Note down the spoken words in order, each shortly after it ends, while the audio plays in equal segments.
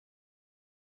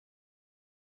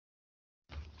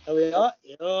Here we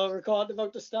are. Recording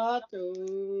about to start.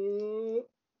 Ooh.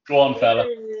 Go on, fella.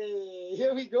 Hey,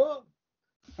 here we go.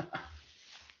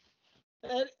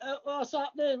 What's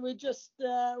happening? We just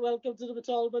welcome to the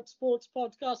Talbot Sports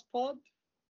Podcast Pod.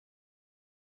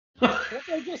 What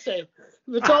did I just say?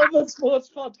 The Talbot Sports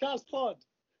Podcast Pod.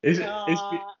 We're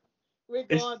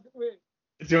Do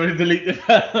you want to delete it?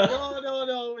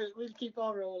 No. We'll keep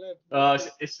on rolling.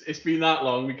 It's been that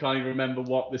long, we can't even remember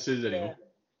what this is anymore.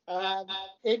 Yeah.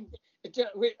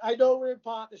 I know we're in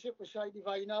partnership with Shiny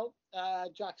Vinyl,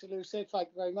 Jackson Lucid, thank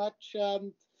you very much.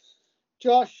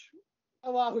 Josh,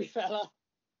 how are we, fella?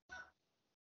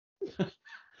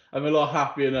 I'm a lot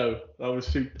happier now. That was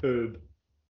superb.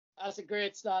 That's a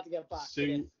great start to get back.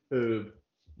 Superb.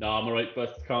 No, I'm alright,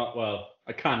 but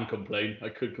I can complain. I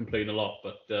could complain a lot,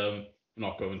 but I'm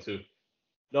not going to.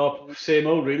 No, same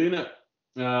old, really, isn't it?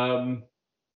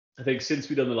 I think since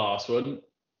we done the last one,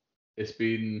 it's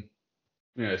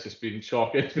just been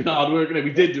shocking. It's been hard work. We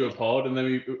did do a pod, and then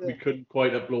we couldn't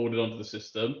quite upload it onto the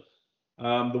system.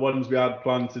 The ones we had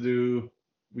planned to do,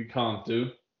 we can't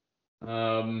do.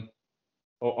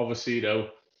 Obviously,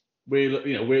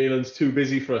 Wayland's too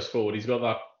busy for us forward. He's got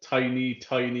that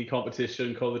tiny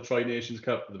competition called the Tri-Nations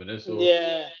Cup at the minute. So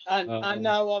yeah, and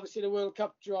now obviously the World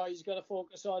Cup draw, he's got to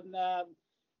focus on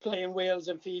playing Wales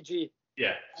and Fiji.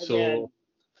 Yeah. Again. So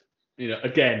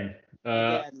again.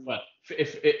 Well,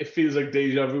 it feels like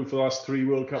deja vu for the last 3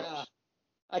 World Cups.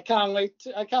 I can't wait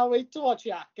to watch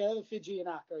Yaka, the Fijian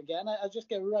Yaka again. I just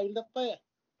get riled up by it.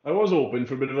 I was hoping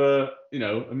for a bit of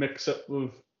a mix-up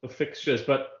of fixtures,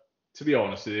 but to be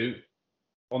honest with you,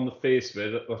 on the face of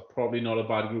it, that's probably not a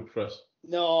bad group for us.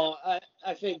 No,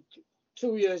 I think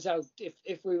 2 years out,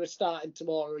 if we were starting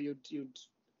tomorrow, you'd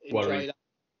enjoy that.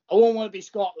 I won't want to be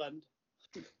Scotland.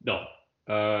 No.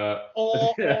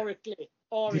 Or Italy.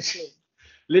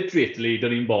 Literally Italy,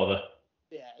 don't even bother.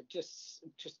 Yeah, just.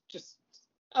 Is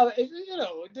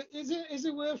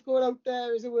it worth going out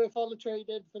there? Is it worth all the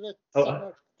trading for the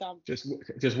summer camp?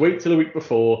 Just wait till the week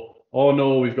before. Oh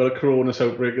no, we've got a Corona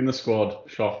outbreak in the squad.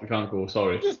 Shock, we can't go.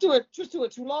 Sorry. Just do it too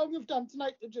long. We've done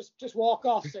tonight. Just walk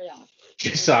off. Say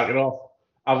Just sack it off.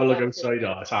 Have a look outside.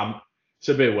 It's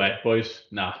a bit wet, boys.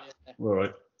 Nah, we're all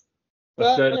right.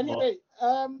 But anyway,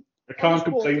 I can't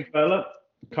complain, fella.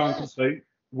 Can't complain.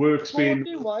 Work's been.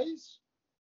 Wise.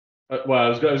 Well, I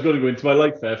was going to go into my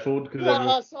life there, Ford,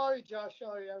 because sorry, Josh.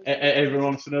 Sorry. Everyone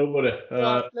wants to know about it.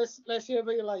 Let's hear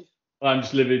about your life. I'm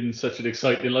just living such an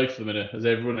exciting life at the minute, as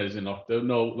everyone is in lockdown.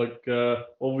 No, what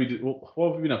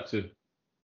have we been up to?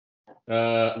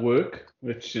 Work,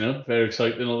 which very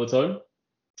exciting all the time.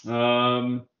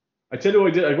 I tell you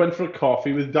what I did. I went for a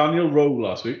coffee with Daniel Rowe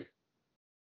last week.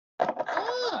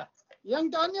 Young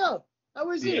Daniel. How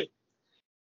is he?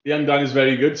 Young Daniel's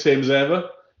very good, same as ever.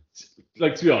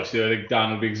 To be honest, I think Dan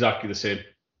will be exactly the same.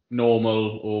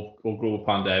 Normal or global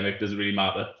pandemic, doesn't really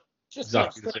matter. Just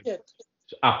exactly the same.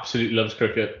 Absolutely loves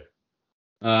cricket.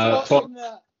 Talking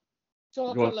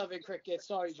loving cricket.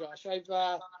 Sorry, Josh.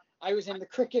 I was in the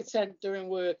cricket centre doing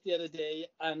work the other day,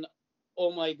 and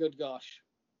oh my good gosh,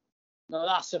 now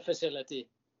that's a facility.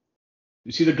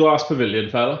 You see the glass pavilion,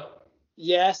 fella?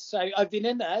 Yes, I've been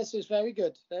in there. So it's very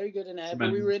good in there.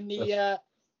 But we were in the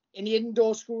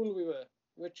indoor school. We were,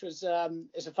 which was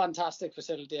it's a fantastic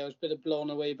facility. I was a bit blown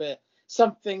away by it.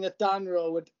 Something that Dan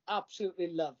Rowe would absolutely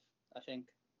love, I think.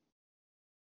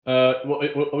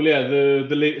 The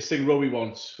latest thing Rowie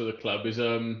wants for the club is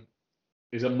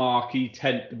a marquee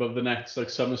tent above the nets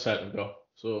like Somerset have got.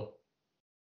 So,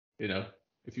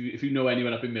 if you know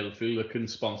anyone up in Millfield that can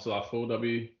sponsor that for,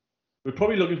 we're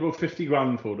probably looking for about 50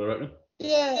 grand for it, I reckon.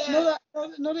 Yeah,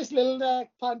 no, this little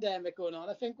pandemic going on.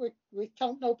 I think we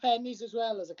count no pennies as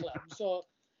well as a club. So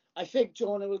I think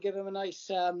Jonah will give him a nice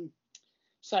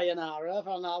sayonara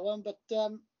on that one. But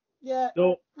yeah.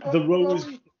 No, the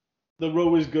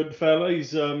Rowe is good, fella.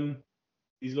 He's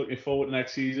looking forward to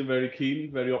next season. Very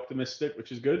keen, very optimistic,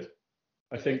 which is good.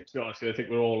 I think, to be honest,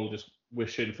 we're all just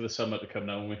wishing for the summer to come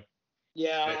now, aren't we?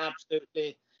 Yeah,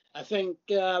 absolutely. I think,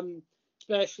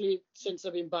 especially since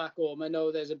I've been back home, I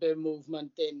know there's a bit of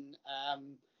movement in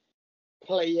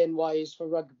playing wise for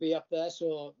rugby up there.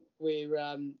 So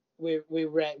we're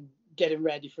getting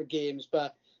ready for games.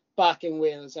 But back in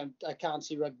Wales, I can't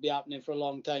see rugby happening for a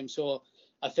long time. So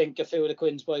I think a few of the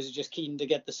Quins boys are just keen to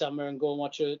get the summer and go and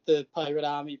watch the Pirate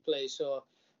Army play. So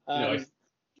I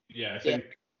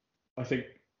think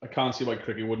I can't see why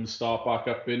cricket wouldn't start back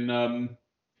up in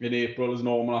April as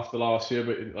normal after last year,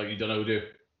 but you don't know, do you?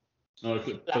 No,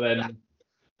 but then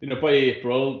by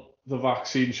April the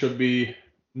vaccine should be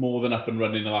more than up and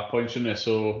running at that point, shouldn't it?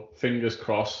 So fingers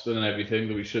crossed and everything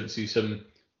that we should see some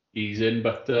ease in,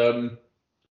 but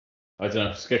I don't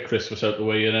know, just get Christmas out the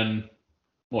way and then,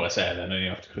 well, I say then only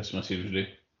after Christmas usually.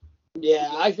 Yeah,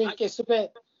 I think it's a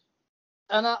bit,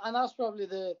 and that's probably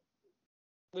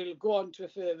we'll go on to a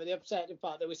further, the upsetting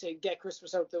part that we say get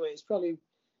Christmas out the way. It's probably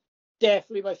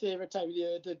definitely my favourite time of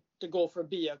year to go for a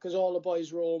beer, because all the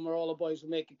boys roam, or all the boys will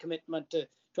make a commitment to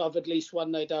have at least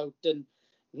one night out, and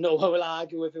no one will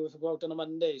argue if it was go out on a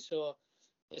Monday. So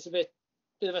it's a bit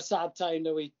of a sad time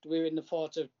that we're in the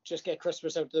thought of just get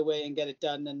Christmas out of the way and get it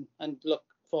done, and look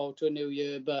forward to a new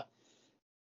year. But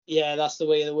yeah, that's the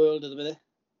way of the world at the minute.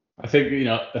 I think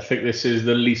this is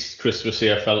the least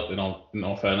Christmassy I felt in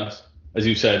all fairness. As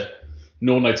you said,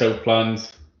 no night out planned,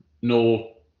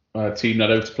 no team night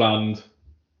outs planned.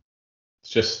 It's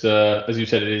just, as you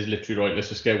said, it is literally right. Let's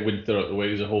just get winter out the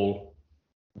way as a whole,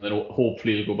 and then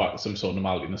hopefully it'll go back to some sort of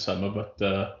normality in the summer. But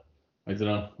I don't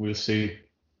know. We'll see.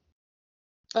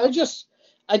 I just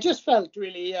felt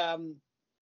really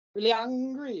really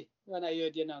angry when I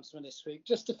heard the announcement this week.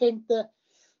 Just to think that,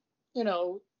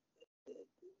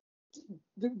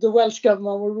 the Welsh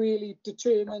government were really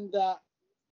determined that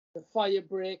the fire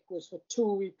break was for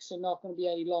 2 weeks and not going to be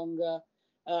any longer,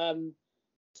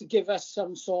 to give us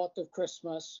some sort of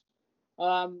Christmas.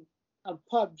 And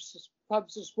pubs and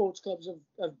sports clubs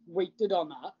have waited on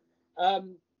that.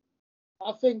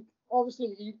 I think,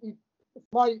 obviously,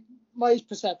 my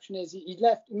perception is he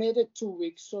made it 2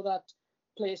 weeks so that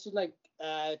places like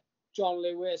John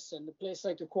Lewis and the place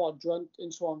like the Quadrant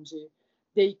in Swansea,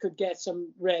 they could get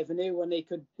some revenue and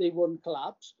they wouldn't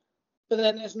collapse. But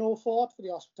then there's no thought for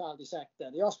the hospitality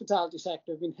sector. The hospitality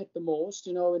sector have been hit the most.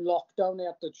 In lockdown, they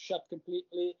had to shut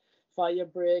completely, fire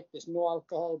break, there's no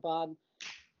alcohol ban.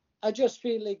 I just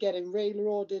feel they're getting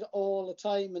railroaded all the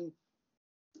time. And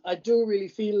I do really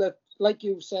feel that, like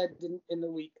you said in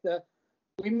the week, that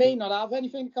we may not have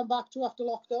anything to come back to after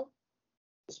lockdown,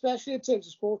 especially in terms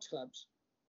of sports clubs.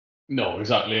 No,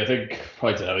 exactly. I think,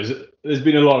 I don't know, there's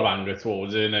been a lot of anger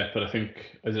towards it, innit? But I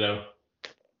think, I don't know,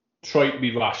 try to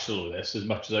be rational with this as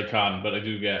much as I can, but I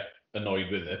do get annoyed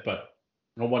with it. But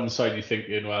on one side, you're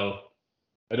thinking, well,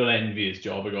 I don't envy his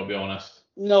job, I gotta be honest.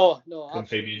 No, Couldn't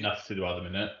pay me enough to do at the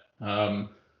minute.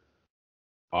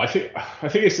 I think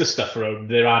it's the stuff around.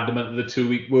 They're adamant that the 2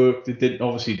 week worked. It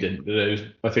didn't.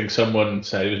 But I think someone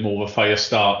said it was more of a fire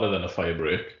starter than a fire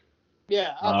break.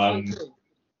 Yeah, absolutely.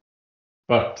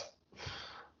 But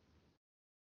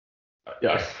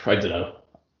yeah, I don't know.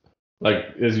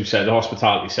 Like, as you said, the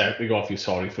hospitality sector, they got to feel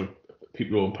sorry for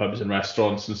people who own pubs and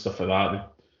restaurants and stuff like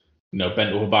that. They,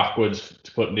 bent over backwards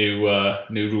to put new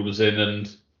rules in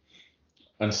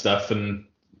and stuff. And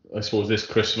I suppose this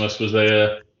Christmas was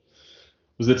the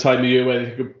time of year where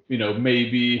they could,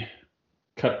 maybe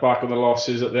cut back on the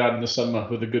losses that they had in the summer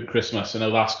with a good Christmas. And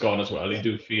now that's gone as well. You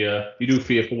do fear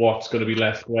for what's going to be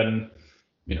left when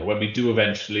we do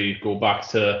eventually go back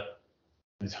to,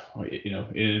 in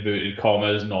inverted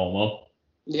commas, normal.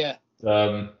 Yeah.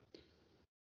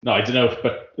 No, I don't know,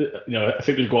 but I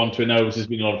think we'll go on to it now. There's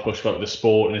been a lot of pushback with the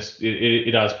sport, and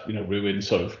it has ruined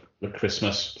sort of the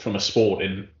Christmas from a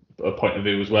sporting point of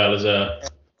view as well as a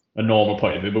normal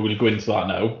point of view. But we'll go into that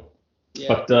now. Yeah.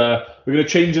 But we're going to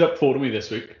change it up for me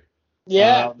this week.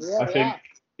 Yeah. I think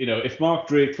if Mark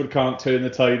Drakeford can't turn the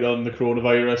tide on the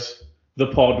coronavirus, the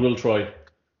pod will try.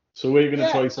 So we're going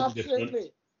to try something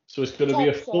different. So it's going to be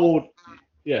a Ford.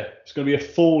 Yeah, it's going to be a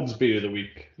Ford's beer of the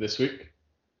week this week.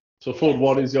 So Ford,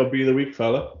 what is your beer of the week,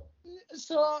 fella?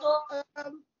 So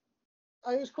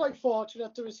I was quite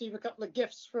fortunate to receive a couple of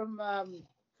gifts from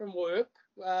work.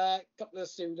 A couple of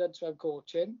students who I'm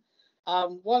coaching.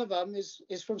 One of them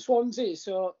is from Swansea.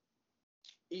 So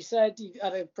he said he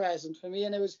had a present for me,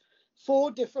 and it was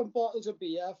 4 different bottles of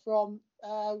beer from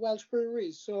Welsh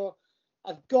breweries. So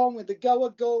I've gone with the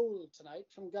Gower Gold tonight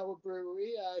from Gower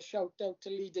Brewery. Shout out to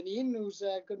Lee Deneen, who's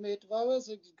a good mate of ours.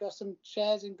 He's got some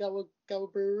shares in Gower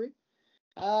Brewery.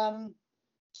 So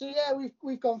yeah,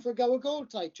 we've gone for a Gower Gold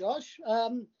tonight, Josh.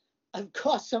 I've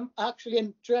got some actually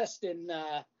interesting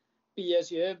beers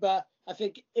here, but I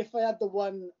think if I had the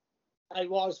one I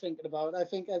was thinking about, I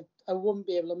think I wouldn't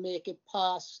be able to make it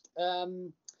past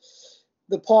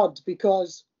the pod,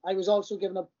 because I was also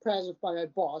given a present by my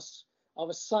boss of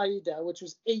a cider which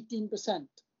was 18%.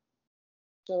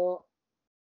 So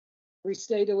we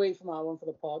stayed away from that one for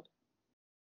the pod.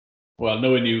 Well,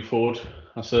 knowing you, Ford,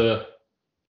 that's a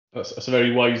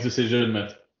very wise decision,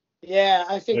 mate. Yeah,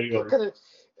 I think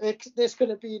this could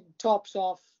have been tops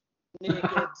off,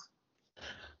 naked.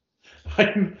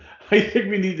 I think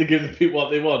we need to give the people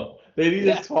what they want. They need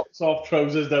a tops off,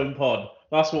 trousers down pod.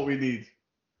 That's what we need.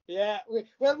 Yeah,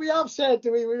 we have said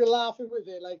we were laughing with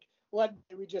it. Like, one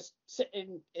day we just sit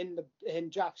in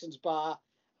Jackson's bar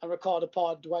and record a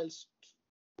pod whilst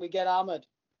we get hammered.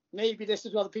 Maybe this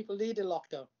is what the people need in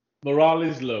lockdown. Morale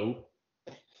is low.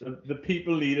 The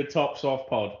people need a tops off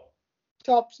pod.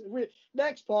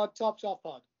 Next pod, tops off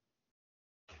pod.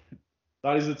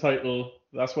 That is the title.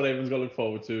 That's what everyone's got to look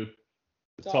forward to.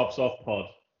 The tops off pod.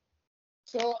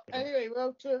 So anyway,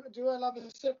 we'll have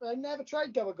a sip. I never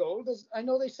tried Go Gold. I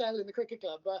know they sell in the cricket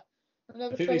club, but I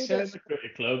never tried it. They sell in the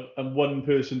cricket club, and one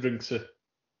person drinks it.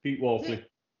 Pete Walkley.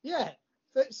 Yeah.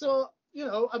 So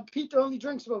and Peter only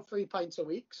drinks about 3 pints a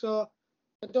week, so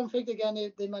I don't think they're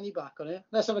getting their money back on it.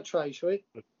 Let's have a try, shall we?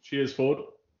 Cheers, Ford.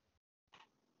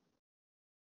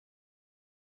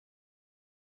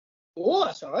 Oh,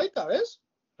 that's all right, that is.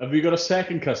 Have we got a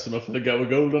second customer for the Go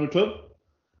Gold on the club?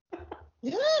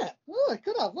 Yeah. Oh, I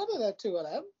could have one of the two of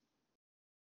them.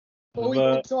 But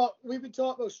we've been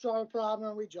talking about Straw Primer,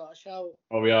 and we, Josh, how...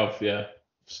 Oh, we have, yeah.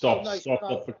 Stocked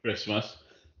up for Christmas.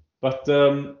 But,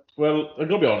 well, I've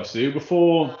got to be honest with you,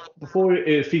 before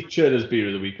it featured as Beer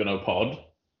of the Week on our pod,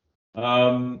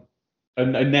 and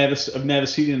I've never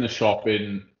seen it in the shop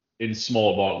in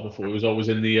small bottles before. It was always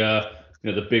in the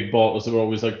the big bottles that were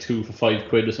always like 2 for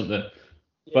 £5 or something.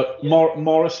 Yeah, but yeah.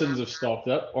 Morrison's have stocked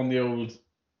up on the old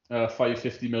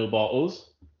 550ml bottles.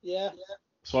 Yeah.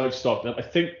 So I've stocked up. I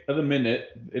think at the minute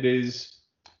it is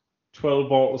 12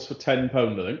 bottles for £10,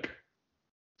 I think.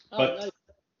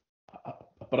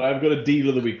 But I've got a deal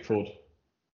of the week, Ford.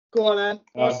 Go on, then.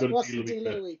 What's the deal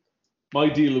of the week? My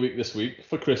deal of the week this week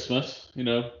for Christmas,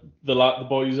 the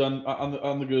boys and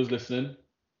the girls listening,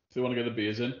 if they want to get the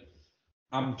beers in,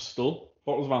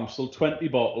 bottles of Amstel, 20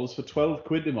 bottles for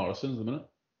 £12 in Morrison's a minute.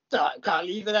 I can't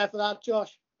leave it there for that,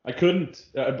 Josh. I couldn't.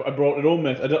 I brought it home,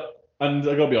 mate. And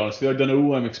I got to be honest with you, I don't know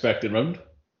who I'm expecting round.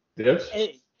 Yes?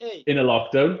 Hey. In a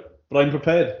lockdown, but I'm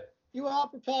prepared. You are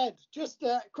prepared. Just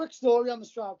a quick story on the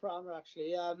Stroud Primer,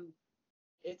 actually.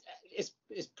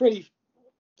 It's pretty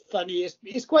funny.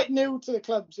 It's quite new to the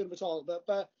clubs in Batol,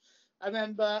 but I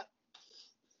remember,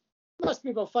 it must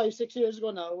be about 5-6 years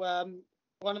ago now,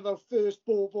 one of our first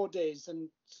Bobo days. And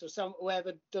so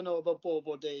whoever don't know about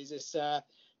Bobo days, it's a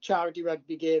charity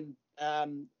rugby game.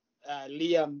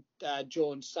 Liam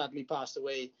Jones sadly passed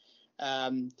away.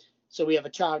 So we have a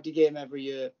charity game every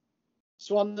year.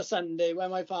 So on the Sunday,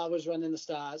 when my father was running the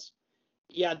Stars,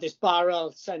 he had this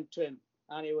barrel sent to him,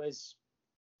 and it was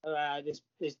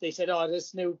they said,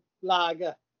 this new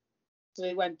lager. So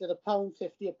they went at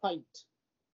 £1.50 a pint,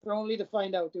 for only to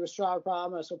find out there was Stroud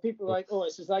Palmer. So people were like, oh,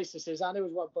 it's as nice as this, and it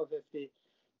was £1.50.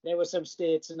 There were some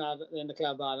states in the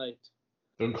club that night.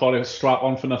 Don't call it a strap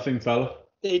on for nothing, fella.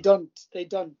 They don't.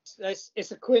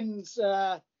 It's a Quins.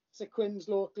 It's a Quins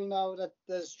local now that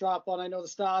there's strap on. I know the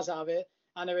Stars have it,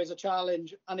 and there is a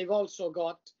challenge, and they've also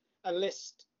got a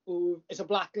list. It's a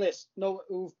blacklist.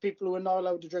 People who are not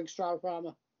allowed to drink Stroud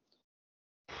Palmer.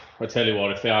 I tell you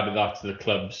what, if they added that to the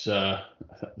club's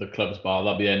bar,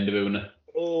 that'd be the end of it, wouldn't it?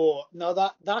 Oh no,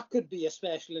 that could be a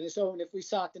special in its own if we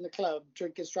sat in the club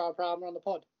drinking Stroud Palmer on the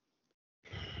pod.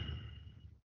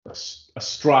 A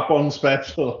strap-on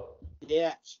special.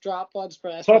 Yeah, strap-on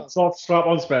special. Tops off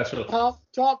strap-on special.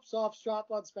 Tops off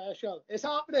strap-on special. It's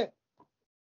happening.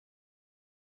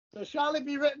 So shall it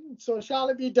be written? So shall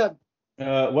it be done?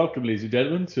 Welcome, ladies and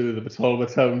gentlemen, to the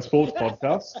Batolva Town Sports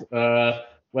Podcast,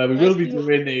 where we will be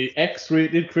doing a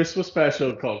X-rated Christmas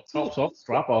special called Tops Off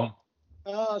Strap-On.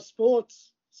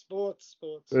 Sports. Sports.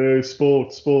 We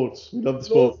love the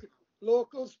sport.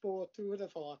 Local sport. Who would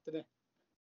have thought, didn't it?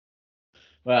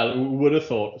 Well, who would have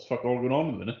thought? There's fuck all going on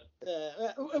in a minute.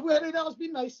 Well, it has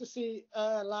been nice to see.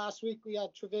 Last week we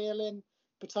had Trevelyan,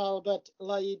 Batalbert,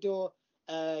 Lido,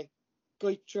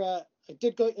 Goitra. I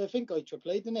think Goitra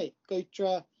played, didn't he?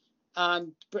 Goitra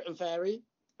and Britain Ferry.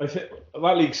 I think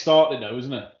that league started now,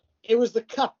 isn't it? It was the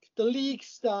cup. The league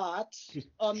starts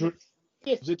on the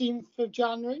 15th of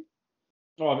January.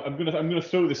 Oh, I'm gonna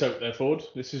throw this out there, Ford.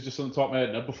 This is just on the top of my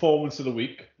head now. Performance of the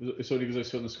week. It's only because I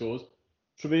saw the scores.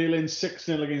 Trevelyan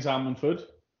 6-0 against Ammanford.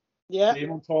 Yeah.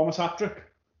 Damon Thomas hat-trick.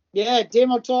 Yeah,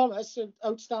 Damon Thomas,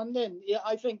 outstanding. Yeah,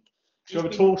 I think. Do you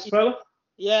have a toast, fella?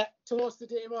 Yeah, toast to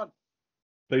Damon.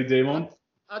 Play Damon.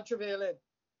 And Trevelyan.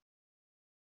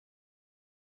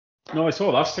 No, I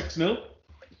saw that 6-0.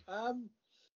 I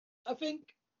think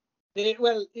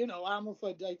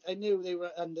Ammanford. I knew they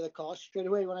were under the cosh straight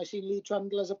away when I seen Lee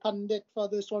Trundle as a pundit for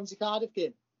the Swansea Cardiff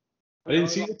game. I didn't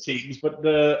see the teams, but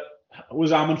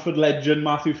was Ammanford legend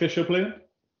Matthew Fisher playing?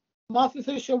 Matthew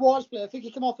Fisher was playing. I think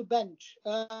he came off the bench.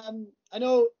 I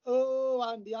know. Oh,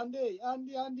 Andy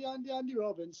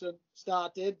Robinson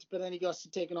started, but then he got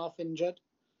taken off injured.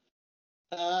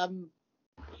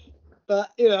 But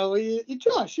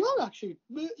Josh, you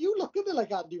look a bit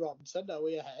like Andy Robinson now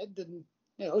with your head, and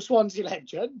Swansea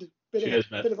legend.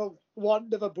 Cheers, mate. Bit of a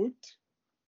wand of a boot.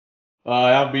 I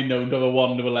have been known to have a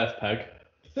wand of a left peg.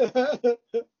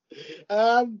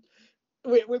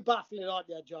 We're baffling, aren't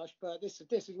you, Josh? But this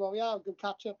is what we are. Good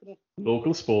catch up.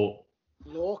 Local sport.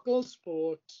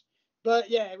 But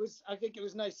yeah, I think it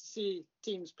was nice to see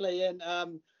teams playing.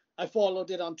 I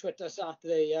followed it on Twitter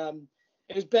Saturday.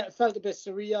 Felt a bit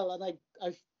surreal, and I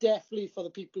definitely, for the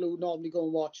people who normally go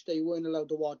and watch, they weren't allowed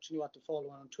to watch, and you had to follow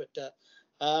on Twitter.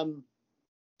 I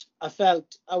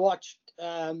watched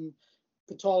the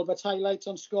Talbot highlights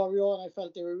on Scorio, and I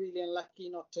felt they were really unlucky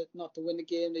not to win the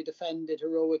game. They defended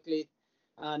heroically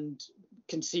and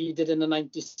conceded in the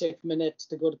 96th minute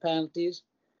to go to penalties.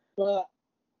 But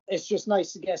it's just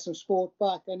nice to get some sport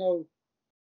back. I know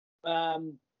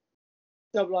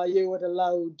WRU had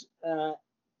allowed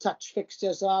touch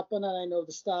fixtures to happen, and I know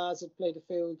the Stars had played a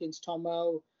few against Tom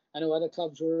Howe. I know other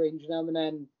clubs were arranging them, and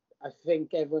then I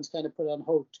think everyone's kind of put on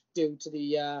hold due to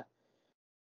the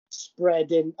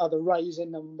spreading or the rise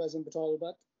in numbers in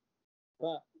Talbot.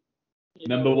 But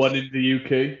Number one in the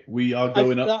UK, we are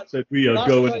going up. So we are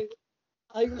going up.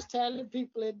 I was telling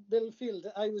people in Millfield,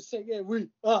 I was saying, yeah, we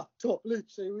are top league.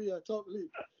 Say we are top league.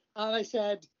 And I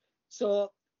said to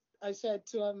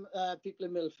people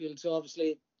in Millfield, so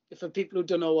obviously, for people who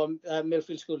don't know,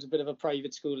 Millfield School is a bit of a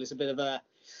private school. It's a bit of a,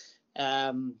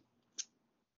 I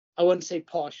wouldn't say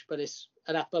posh, but it's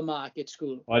an upper market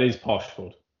school. What is posh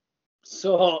called?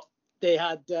 So they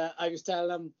had, I was telling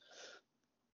them,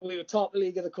 we were top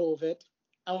league of the COVID,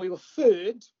 and we were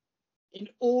third in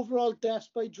overall deaths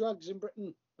by drugs in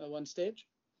Britain at one stage.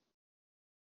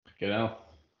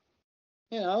 It's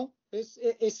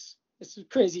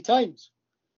crazy times.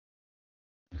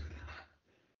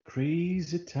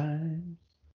 Crazy times.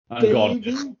 I'm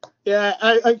gone. Yeah,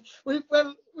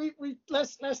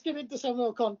 let's get into some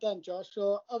more content, Josh.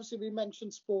 So obviously we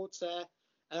mentioned sports there.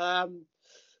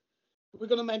 We're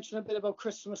going to mention a bit about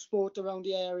Christmas sport around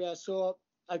the area. So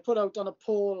I put out on a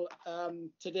poll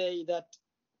today that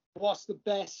what's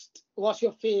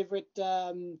your favourite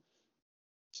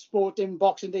sport in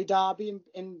Boxing Day derby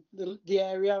in the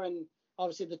area? And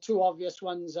obviously the two obvious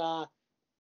ones are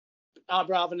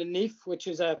Aberafon and Neath, which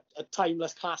is a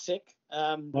timeless classic.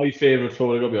 My favourite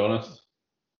sport, I've got to be honest.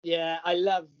 Yeah, I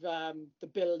love the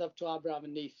build up to Aberafon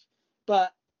and Neath.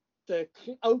 But the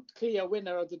clear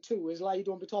winner of the two is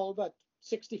Lydon Talbot,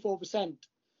 64%.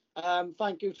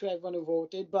 Thank you to everyone who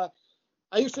voted. But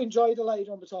I used to enjoy the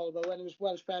Lydon Talbot when it was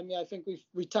Welsh Premier. I think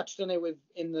we touched on it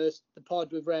in the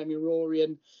pod with Remy and Rory,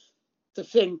 and to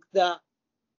think that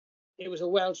it was a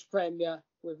Welsh Premier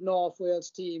with North Wales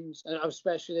teams, and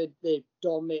especially they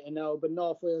dominating now, but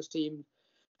North Wales teams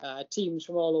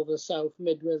from all over the south,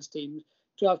 Mid Wales teams,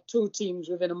 to have two teams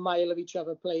within a mile of each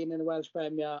other playing in the Welsh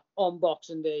Premier on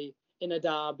Boxing Day in a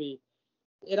derby,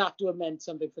 it had to have meant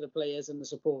something for the players and the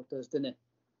supporters, didn't it?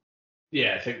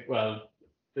 Yeah, I think, well,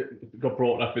 it got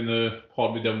brought up in the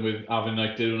pod we done with Avon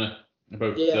Knight, didn't it?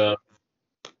 About, you'd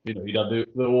have the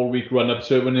all week run up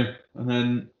to it, wouldn't you? And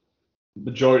then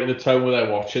majority of the time were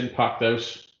there watching, packed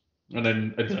house. And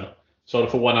then, I don't know, sort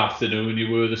of for one afternoon,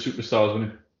 you were the superstars,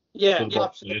 weren't you? Yeah,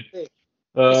 absolutely.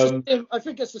 I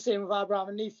think it's the same with Aberafon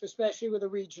and Neath, especially with a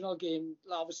regional game.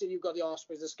 Obviously, you've got the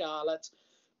Ospreys, the Scarlets.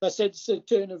 But since the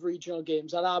turn of regional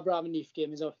games, that Aberafon and Neath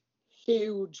game is a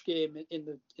huge game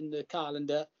in the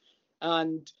calendar.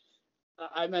 And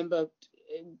I remember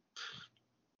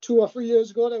 2 or 3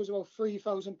 years ago, there was about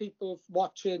 3,000 people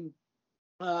watching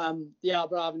the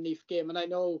Aberafon and Neath game. And I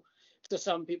know to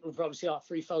some people, probably are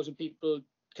 3,000 people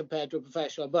compared to a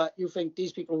professional, but you think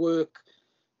these people work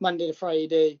Monday to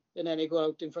Friday, and then they go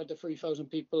out in front of 3,000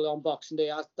 people on Boxing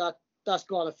Day. That's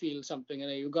got to feel something,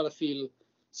 you've got to feel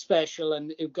special,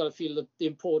 and you've got to feel the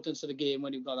importance of the game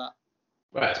when you've got that.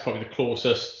 Well, it's probably the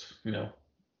closest,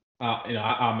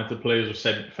 amateur players or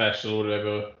semi-professional, or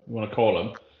whatever you want to call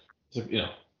them.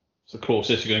 It's the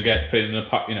closest you're going to get playing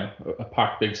in a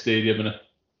packed big stadium, innit?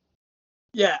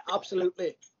 Yeah,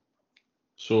 absolutely.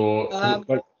 So,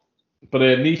 but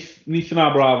Neath and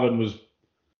Aberafon was,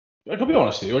 I gotta be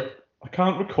honest with you, I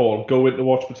can't recall going to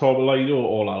watch Talbot Lido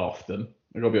all that often.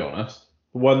 I gotta be honest.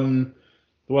 The one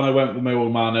I went with my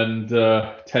old man and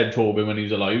Ted Tobin when he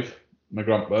was alive, my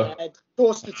grandpa.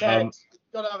 Toast to Ted.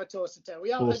 Gotta have a toast to Ted. I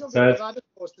don't think we've had a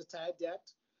toast to Ted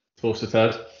yet. Toast to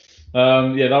Ted.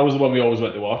 Yeah, that was the one we always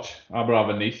went to watch.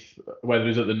 Aberafon Neath, whether it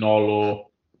was at the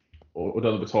Knoll or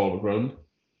down the Talbot ground.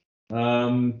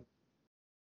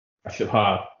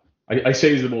 I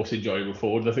say it's the most enjoyable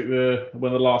forward. I think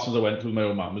one of the last ones I went to with my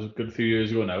old man was a good few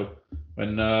years ago now,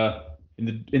 when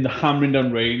in the hammering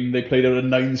down rain they played out a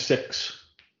 9-6.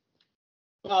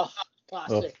 Oh,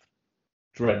 classic.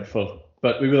 Dreadful.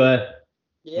 But we were there.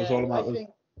 Yeah, It was all about I think.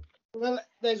 Well,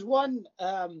 there's one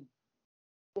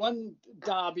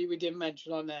derby we didn't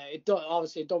mention on there.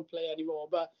 Obviously it don't play anymore,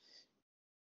 but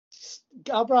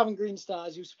Aberafon Green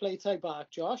Stars used to play Ty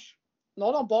Park, Josh.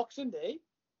 Not on Boxing Day,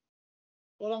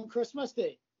 but on Christmas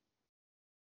Day.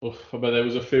 I bet there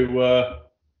was a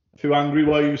few angry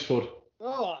wives for.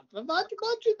 Oh, imagine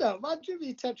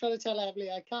me trying to tell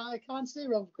Emily I can't stay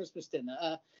around for Christmas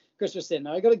dinner. Christmas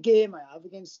dinner. I got a game I have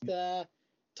against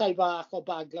Ty Park or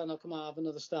Baglan or Carmarthen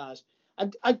or the Stars.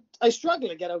 And I struggle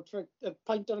to get out for a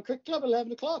pint on a cricket club at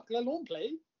 11 o'clock, let alone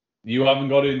play. You haven't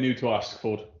got anything new to ask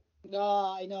for. No,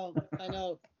 I know.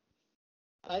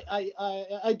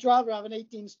 I'd rather have an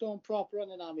 18-stone prop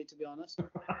running at me, to be honest.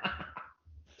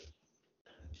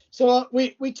 So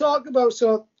we talk about,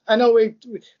 so I know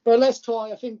but let's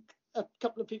talk. I think a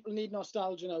couple of people need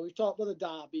nostalgia now. We've talked about the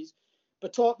derbies,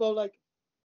 but talk about, like,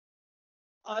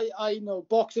 I know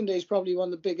Boxing Day is probably one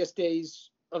of the biggest days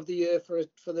of the year for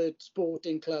the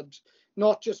sporting clubs,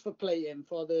 not just for playing,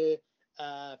 for the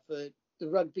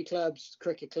rugby clubs,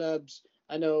 cricket clubs.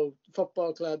 I know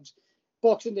football clubs.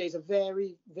 Boxing Day is a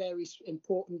very, very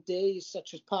important day,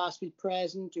 such as past, be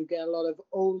present. You get a lot of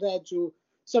old heads who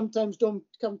sometimes don't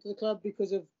come to the club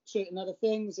because of certain other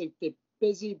things. They're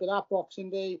busy, but that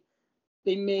Boxing Day,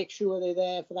 they make sure they're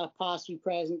there for that past, be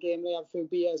present game. They have a few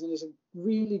beers, and it's a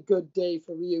really good day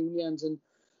for reunions. And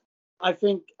I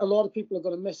think a lot of people are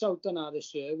going to miss out on that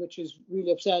this year, which is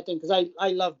really upsetting, because I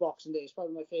love Boxing Day. It's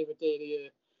probably my favourite day of the year.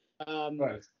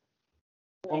 Right.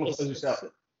 On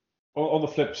the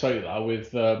flip side of that,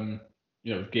 with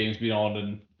games being on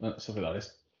and stuff like that,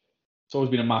 it's always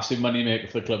been a massive money maker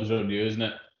for the clubs around here, isn't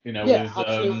it? Yeah, with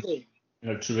absolutely.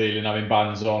 Trevelyan having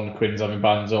bands on, Quins having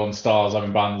bands on, Stars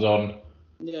having bands on.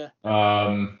 Yeah.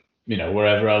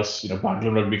 Wherever else,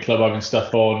 Baglan Rugby Club having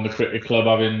stuff on, the cricket club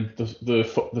having the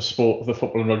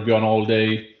football and rugby on all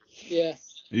day. Yeah.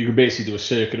 You could basically do a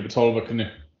circuit of Batolva, couldn't you?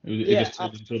 It just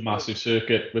turned into a massive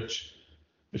circuit, which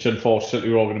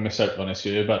unfortunately we're all going to miss out on this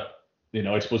year. But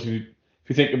I suppose if you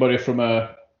think about it from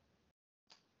I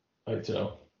don't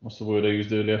know, what's the word I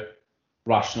used earlier?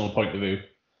 Rational point of view.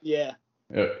 Yeah.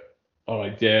 All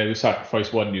right, yeah, we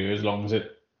sacrifice 1 year as long as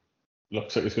it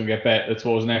looks like it's going to get better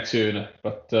towards next year.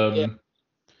 But no,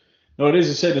 it is.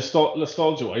 I said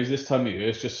nostalgia-wise, this time of year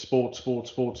it's just sport,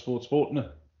 isn't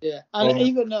it? Yeah, and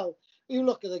even though you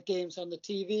look at the games on the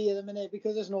TV at the minute,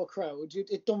 because there's no crowds,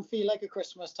 it don't feel like a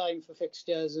Christmas time for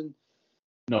fixtures. And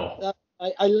no,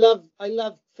 I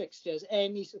love fixtures.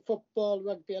 Any football,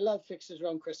 rugby, I love fixtures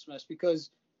around Christmas, because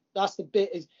that's the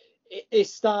bit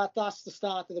that's the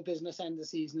start of the business end of the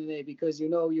season, isn't it? Because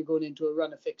you're going into a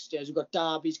run of fixtures. You've got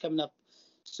derbies coming up,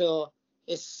 so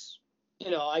it's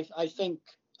I think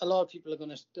a lot of people are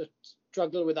going to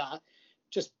struggle with that,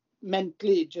 just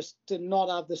mentally, just to not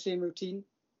have the same routine.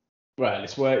 Well,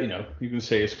 it's where you can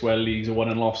say it's where leagues are won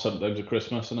and lost sometimes at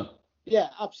Christmas, isn't it? Yeah,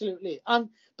 absolutely.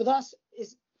 But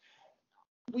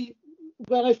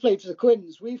when I've played for the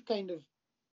Quins, we've kind of,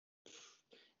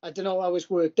 I don't know how it's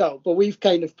worked out, but we've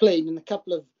kind of played in a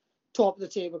couple of top of the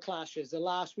table clashes the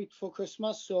last week before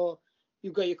Christmas. So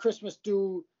you've got your Christmas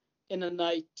do in the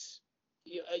night,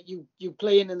 you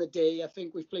playing in the day. I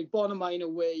think we've played Bonamine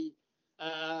away.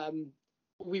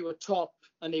 We were top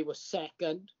and they were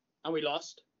second, and we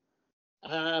lost.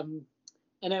 And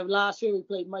then last year we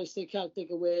played Meister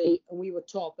Celtic away, and we were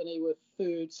top and they were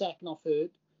second or third,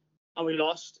 and we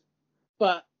lost.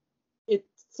 But it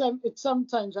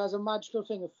sometimes has a magical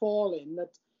thing of falling,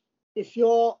 that if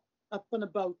you're up and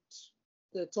about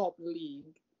the top of the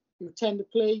league, you tend to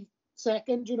play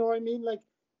second. You know what I mean? Like,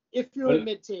 if you're in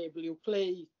mid-table, you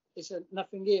play, it's a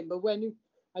nothing game. But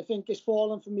I think it's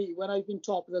fallen for me when I've been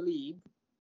top of the league.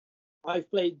 I've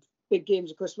played big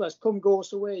games at Christmas. Come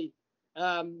Ghost away,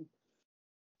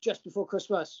 just before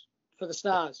Christmas for the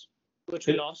Stars, which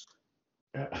we lost.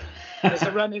 There's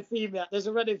a running theme here.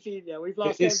 We've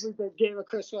lost every big game at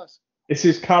Christmas. This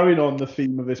is carrying on the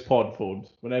theme of this pod, Ford.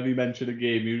 Whenever you mention a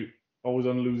game, you always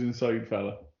on the losing side,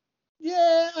 fella.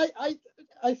 Yeah,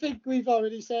 I think we've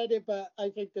already said it, but I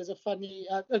think there's a funny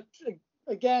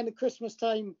again at Christmas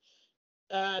time.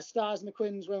 Stars and the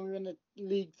Quins, when we were in the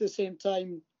league at the same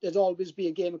time, there'd always be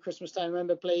a game at Christmas time. I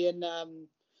remember playing.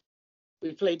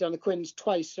 We played on the Quins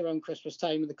twice around Christmas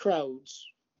time, and the crowds,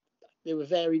 they were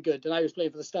very good. And I was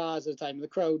playing for the Stars at the time, and the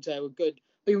crowds there were good.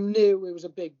 But you knew it was a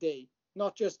big day,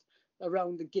 not just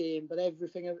around the game, but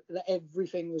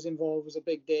everything was involved was a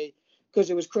big day, because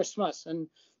it was Christmas, and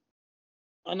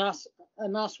that's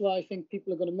what I think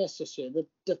people are going to miss this year.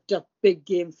 The big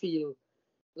game feel,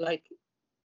 like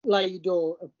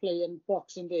Lido are playing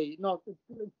Boxing Day. Not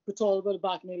we're all about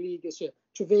back in the league this year.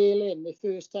 Trevelyan, the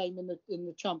first time in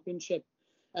the championship.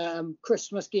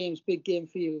 Christmas games, big game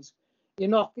fields.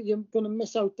 You're going to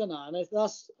miss out on that. And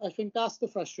I think that's the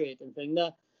frustrating thing,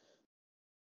 that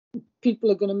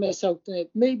people are going to miss out on it.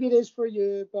 Maybe it is for a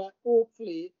year, but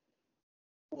hopefully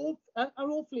he'll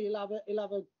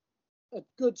have a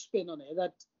good spin on it,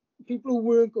 that people who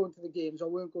weren't going to the games or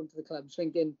weren't going to the clubs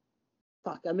thinking,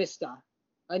 fuck, I missed that.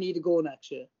 I need to go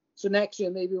next year. So next year,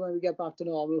 maybe when we get back to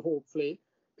normal, hopefully,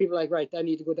 people are like, right, I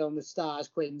need to go down the Stars,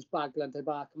 Quins, Bagland,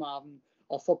 Barkham,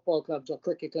 or football clubs, or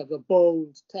cricket clubs, or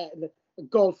bowls,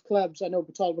 golf clubs. I know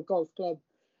Batalba Golf Club.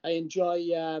 I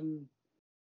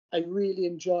really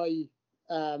enjoy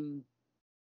going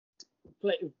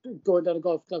down a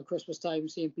golf club Christmas time,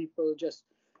 seeing people just,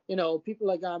 people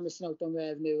like I'm missing out on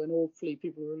revenue, and hopefully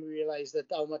people will realise that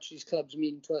how much these clubs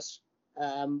mean to us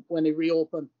when they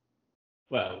reopen.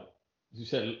 Well, as you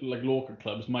said, like local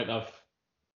clubs might have,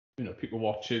 people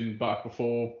watching back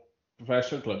before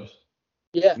professional clubs.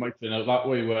 Yeah. It might turn out that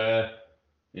way where,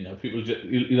 people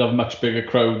you'll have much bigger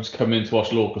crowds come in to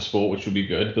watch local sport, which would be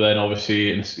good. But then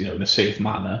obviously in a safe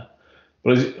manner.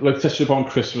 But like touching upon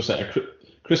Christmas there,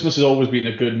 Christmas has always been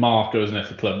a good marker, isn't it,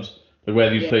 for clubs? Like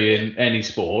whether you play in any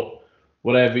sport,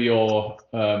 whatever your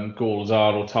goals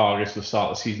are or targets for the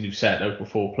start of the season you've set out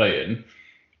before playing,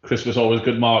 Christmas is always a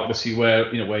good mark to see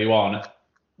where you are now.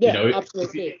 Yeah,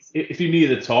 absolutely. If you're near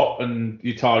the top and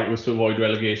your target was to avoid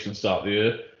relegation at the start of the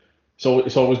year, so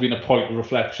it's always been a point of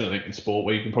reflection, I think, in sport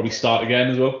where you can probably start again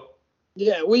as well.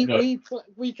 Yeah, we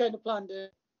kind of planned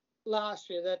it last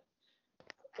year that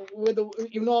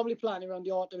you normally plan around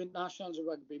the autumn internationals of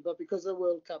rugby, but because of the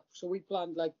World Cup, so we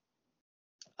planned like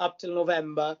up till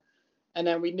November, and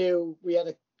then we knew we had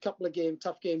a couple of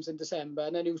tough games in December,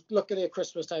 and then you look at it at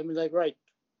Christmas time and like, right,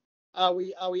 are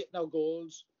we hitting our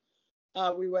goals?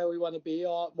 Are we where we want to be,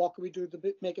 or what can we do to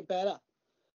make it better?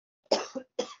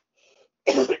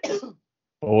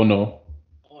 Oh no.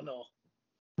 Oh no.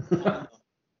 Oh, no.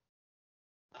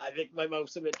 I think my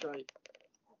mouth's a bit dry.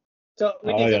 So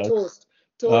we need to toast.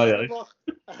 The box.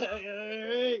 I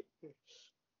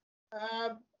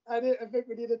think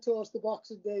we need to toast the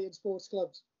Boxing Day in sports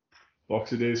clubs.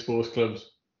 Boxing Day sports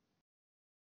clubs.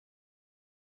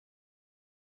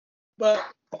 But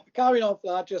carrying on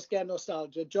for that, just get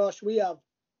nostalgia. Josh, we have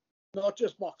not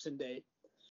just Boxing Day.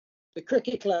 The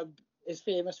cricket club is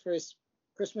famous for its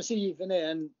Christmas Eve, isn't it?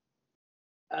 And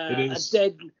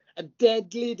a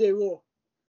deadly duo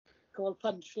called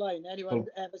Punchline. Anyone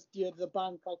ever heard of the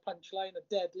band called Punchline? A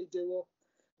deadly duo.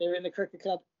 They're in the cricket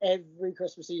club every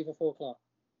Christmas Eve at 4 o'clock.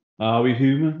 Are we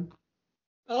human?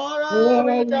 All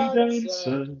right,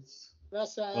 dancers.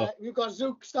 That's You've got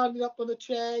Zook standing up on the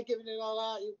chair, giving it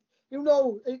all that. You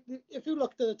know, if you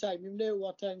looked at the time, you know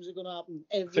what times are going to happen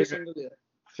every single year.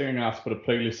 I think I'm going to have to put a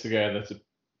playlist together to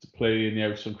play in the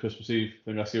house on Christmas Eve. I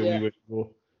think that's the only way to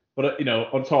go. But,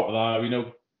 on top of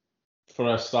that, for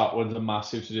us, that one's a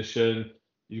massive tradition.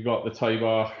 You've got the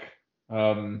Tybark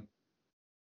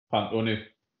Panto.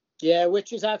 Yeah,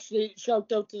 which is actually,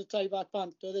 shout out to the Tybark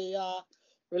Panto. They are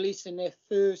releasing their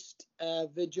first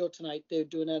video tonight. They're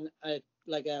doing an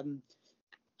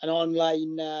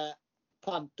online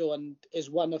Panto, and is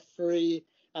one of 3,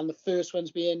 and the first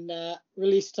one's being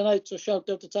released tonight. So shout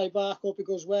out to Tybark. Hope it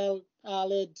goes well.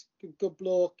 Alid, good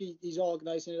bloke. He's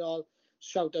organising it all.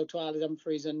 Shout out to Alid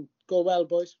Humphreys, and go well,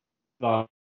 boys. That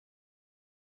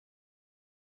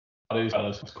is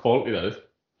quality, that is.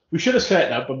 We should have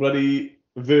set up a bloody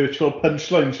virtual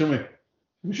punchline, shouldn't we?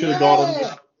 We should have got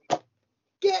them.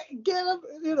 Get them,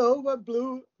 one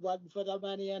blue, one for the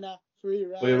money, and a free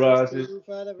rises, 2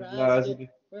 for the rises.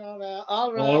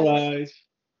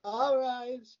 All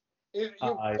right.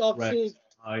 Obviously,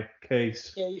 my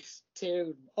case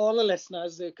to all the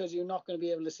listeners, because you're not going to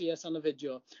be able to see us on the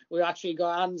video. We've actually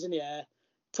got hands in the air.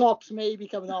 Tops may be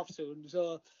coming off soon,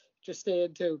 so just stay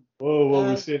in tune. Whoa,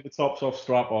 we saved the tops off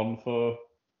strap on for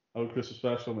our Christmas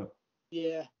special, man.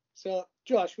 Yeah. So,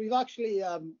 Josh, we've actually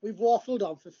we've waffled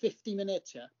on for 50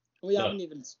 minutes here. We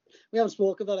haven't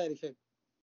spoken about anything.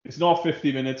 It's not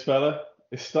 50 minutes, fella.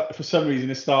 For some reason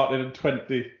it started at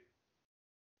 20.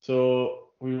 So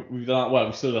we've done well.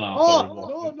 We've still done half.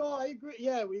 No, I agree.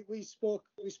 Yeah, we spoke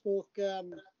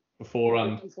beforehand.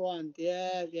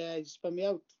 Yeah, you spun me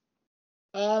out.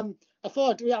 I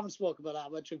thought we haven't spoken about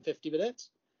that much in 50 minutes.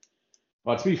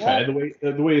 Well, to be fair, the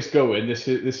way it's going, this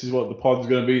is what the pod's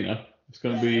going to be now. It's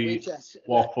going to be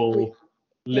waffle,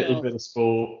 little bit of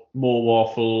sport, more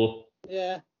waffle.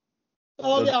 Yeah.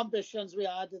 All the ambitions we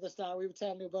had at the start, we were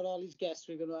telling you about all these guests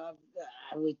we're going to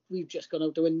have. We've just gone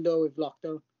out the window with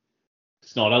lockdown.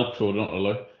 It's not helpful, not a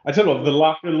lie. I tell you what, the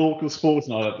lack of local sports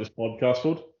now at this podcast,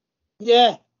 would.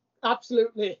 Yeah,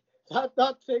 absolutely.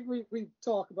 That thing we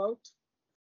talk about,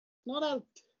 not out.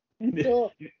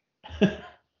 So,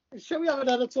 shall we have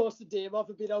another toast to Dave off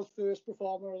for being our first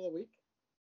performer of the week?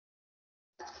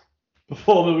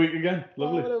 Performer of the week again.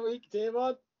 Lovely. Performer of the week, Dave.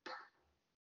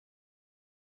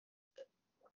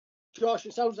 Josh,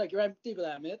 it sounds like you're empty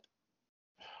there, mate.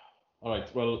 All right,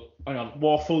 well, hang on.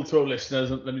 Waffle to our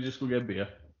listeners, and let me just go get a beer.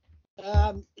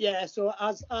 Yeah, so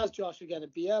as Josh will get a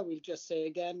beer, we'll just say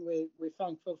again, we're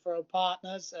thankful for our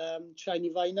partners,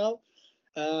 Shiny Vinyl,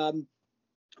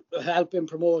 helping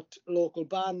promote local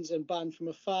bands and bands from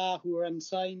afar who are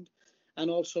unsigned and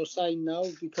also signed now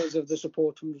because of the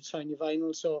support from Shiny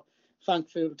Vinyl. So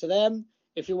thankful to them.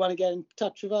 If you want to get in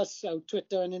touch with us, our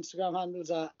Twitter and Instagram handles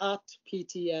are at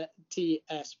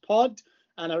PTTSpod,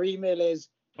 and our email is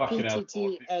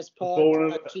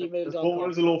pttspod@gmail.com.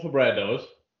 There's a loaf of bread, those.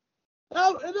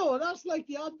 No, that's like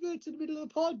the adverts in the middle of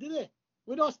the pod, isn't it?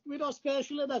 We're not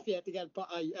special enough yet to get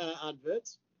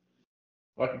adverts.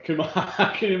 I can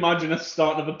imagine us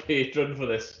starting up a Patreon for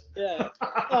this. Yeah.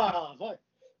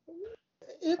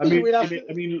 I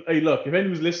mean, hey, look, if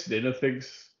anyone's listening and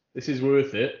thinks this is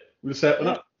worth it, we'll set one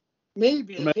up.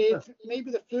 Maybe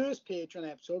the first Patreon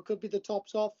episode could be the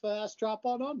Tops Off strap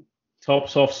on.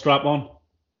 Tops Off strap on.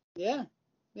 Yeah,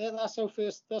 that's our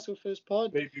first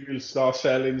pod. Maybe we'll start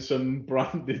selling some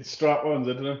branded strap-ons,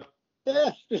 I don't know.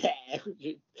 Yeah,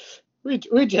 we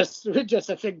just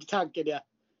a think tank in here.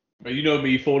 Well, you know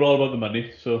me, for all about the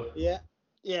money, so. Yeah.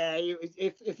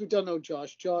 If you don't know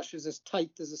Josh is as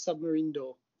tight as a submarine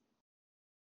door.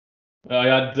 I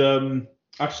had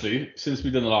actually, since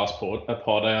we done the last pod, I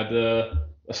had a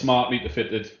smart meter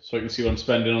fitted, so I can see what I'm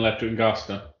spending on electric and gas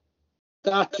now.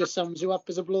 That just sums you up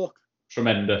as a bloke.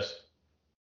 Tremendous.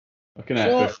 I can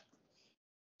echo.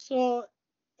 So,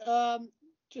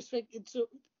 just thinking, so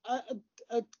a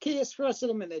case for us in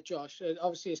a minute, Josh.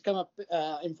 Obviously, it's come up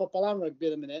in football and rugby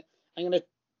in a minute. I'm going to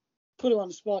put it on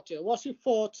the spot here. What's your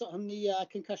thoughts on the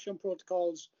concussion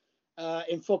protocols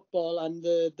in football and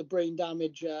the brain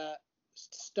damage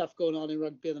stuff going on in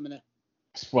rugby in a minute?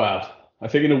 Well, I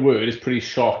think in a word, it's pretty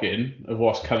shocking of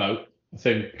what's come out. I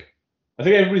think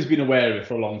everybody's been aware of it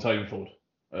for a long time, Ford.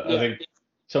 I think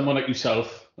someone like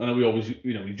yourself, I know we always,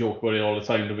 we joke about it all the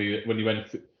time. When you went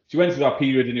through that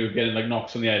period and you were getting like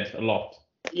knocks on the head a lot.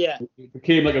 Yeah. It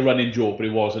became like a running joke, but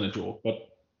it wasn't a joke. But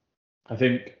I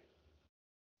think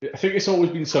it's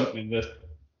always been something that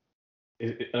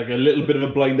like a little bit of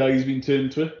a blind eye has been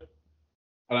turned to it.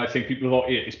 And I think people have thought,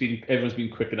 everyone's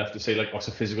been quick enough to say like, it's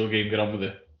a physical game, get on with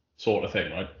it, sort of thing,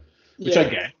 right? Which I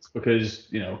get, because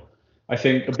I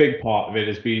think a big part of it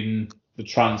has been the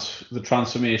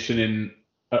transformation in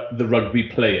the rugby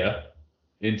player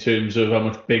in terms of how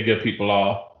much bigger people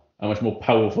are, how much more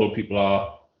powerful people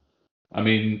are. I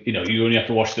mean, you only have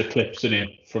to watch the clips in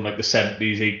it from like the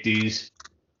 70s, 80s.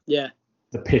 Yeah.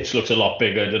 The pitch looks a lot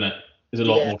bigger, doesn't it? There's a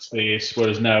lot more space.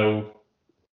 Whereas now,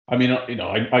 I mean,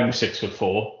 I'm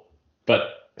 6'4",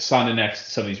 but standing next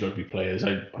to some of these rugby players,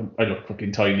 I look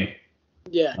fucking tiny.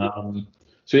 Yeah.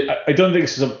 So I don't think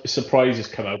a surprise has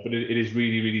come out, but it is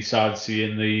really, really sad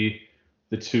seeing the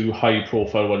two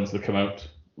high-profile ones that come out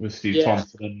with Steve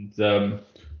Thompson and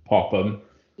Popham.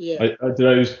 Yeah. It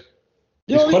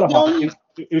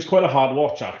was quite a hard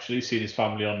watch, actually, seeing his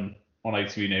family on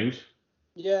ITV News.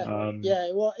 Yeah,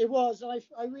 it was. I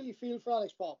really feel for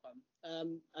Alex Popham.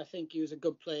 I think he was a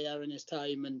good player in his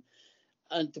time,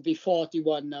 and to be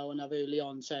 41 now and have early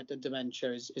onset of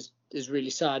dementia is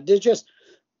really sad. There's just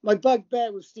my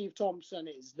bugbear with Steve Thompson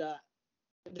is that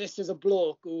this is a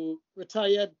bloke who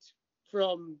retired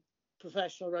from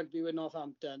professional rugby with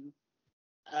Northampton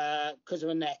because of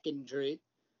a neck injury,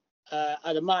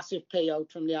 had a massive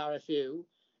payout from the RFU,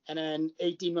 and then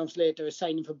 18 months later is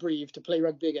signing for Brive to play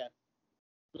rugby again.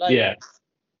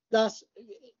 That's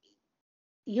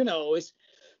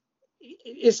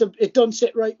it don't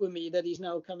sit right with me that he's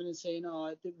now coming and saying,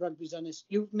 rugby's on this.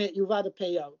 You've had a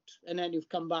payout and then you've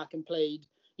come back and played.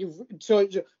 So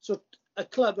a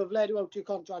club have let you out your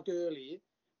contract early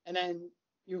and then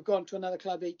you've gone to another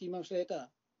club 18 months later.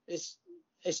 It's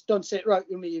don't sit right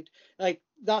with me. Like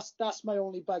that's my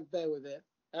only bugbear with it.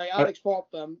 Like Alex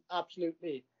Popham,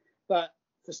 absolutely, but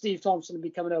for Steve Thompson to be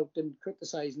coming out and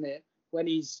criticising it when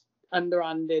he's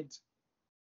underhanded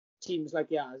teams like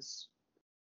he has,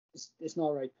 it's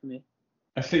not right for me.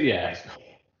 I think,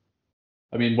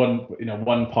 I mean,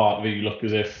 one part of it, you look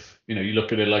as if, you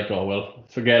look at it like, oh, well,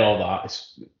 forget all that.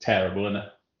 It's terrible, isn't it?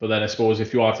 But then I suppose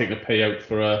if you are taking a payout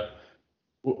for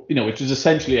which is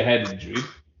essentially a head injury.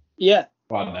 Yeah.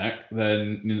 bad neck,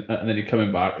 then and then you're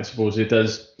coming back. I suppose it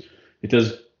does. You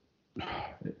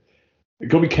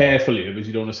got to be careful here because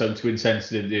you don't want to sound too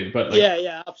insensitive, do you? But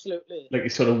yeah, absolutely. Like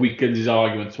it sort of weakens his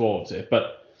argument towards it.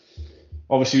 But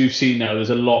obviously, we've seen now there's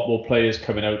a lot more players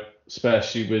coming out,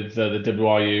 especially with the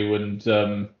WIU and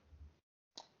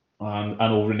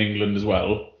over in England as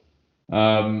well.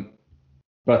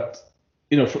 But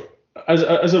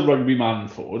as a rugby man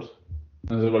forward,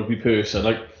 as a rugby person,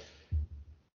 like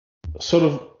sort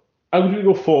of how do we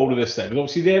go forward with this then? Because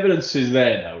obviously the evidence is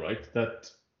there now, right? That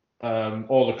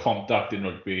all the contact in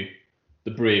rugby,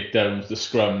 the breakdowns, the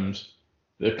scrums,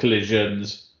 the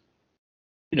collisions,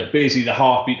 basically the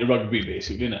heartbeat of rugby,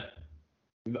 basically, isn't it?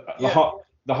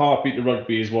 The heartbeat of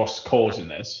rugby is what's causing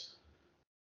this.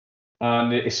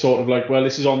 And it's sort of like, well,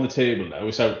 this is on the table now.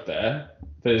 It's out there.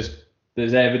 There's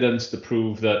evidence to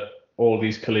prove that all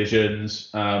these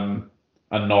collisions and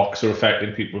knocks are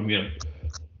affecting people.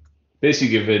 Basically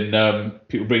giving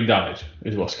people brain damage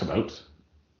is what's come out.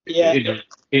 Yeah.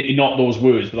 Not those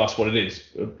words, but that's what it is,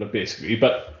 basically.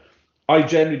 But I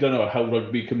generally don't know how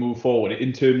rugby can move forward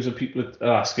in terms of people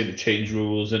asking to change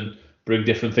rules and bring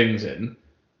different things in.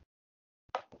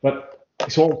 But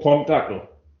it's all contact, though.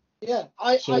 Yeah,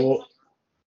 I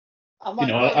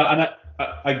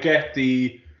get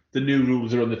the new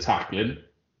rules around the tackling.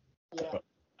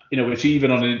 Yeah. Which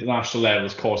even on an international level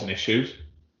is causing issues.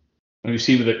 And we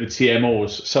see with the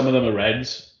TMOs, some of them are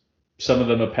reds, some of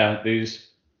them are penalties.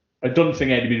 I don't think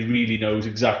anybody really knows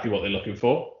exactly what they're looking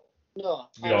for. No,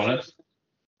 to be honest.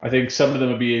 I think some of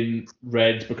them are being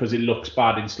reds because it looks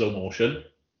bad in slow motion.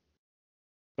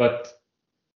 But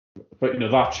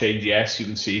that change, yes, you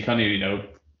can see, can you?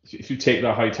 If you take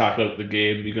that high tackle out of the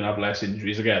game, you're going to have less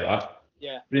injuries. I get that.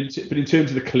 Yeah. But in terms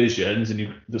of the collisions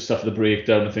and the stuff, the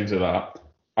breakdown and things like that,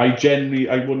 I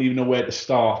wouldn't even know where to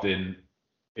start in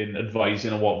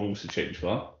advising on what rules to change for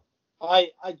that.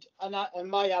 And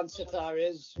my answer to that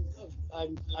is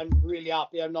I'm really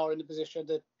happy I'm not in a position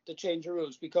to change the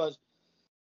rules, because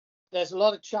there's a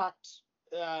lot of chat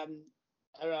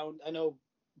around. I know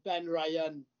Ben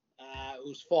Ryan,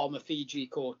 who's former Fiji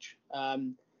coach,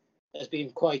 has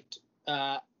been quite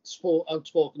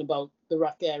outspoken about the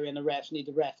ruck area, and the refs need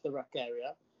to ref the ruck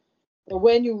area. But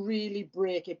when you really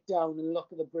break it down and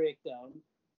look at the breakdown,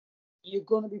 you're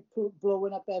going to be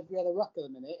blowing up every other ruck at the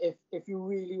minute if you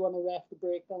really want to ref the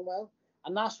breakdown well.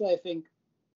 And that's why I think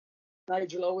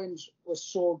Nigel Owens was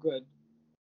so good.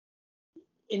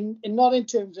 Not in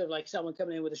terms of like someone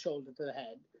coming in with a shoulder to the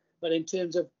head, but in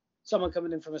terms of someone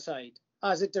coming in from a side.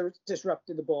 Has it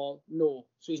disrupted the ball? No.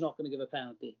 So he's not going to give a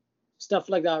penalty. Stuff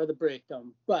like that with the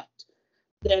breakdown. But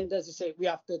then, as I say, we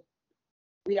have to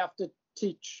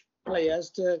teach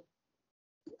players to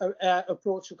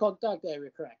approach the contact area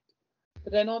correct.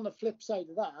 But then on the flip side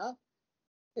of that,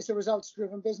 it's a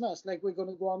results-driven business. Like we're going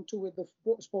to go on to with the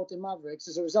Sporting Mavericks,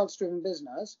 it's a results-driven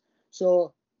business.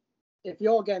 So if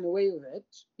you're getting away with it,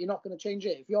 you're not going to change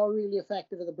it. If you're really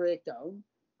effective at the breakdown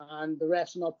and the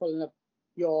refs are not pulling up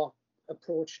your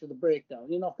approach to the breakdown,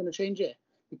 you're not going to change it.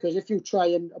 Because if you try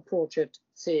and approach it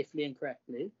safely and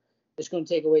correctly, it's going to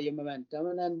take away your momentum,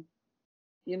 and then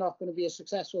you're not going to be as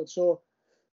successful. So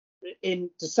to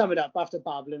sum it up, after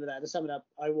babbling with that,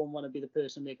 I won't want to be the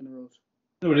person making the rules.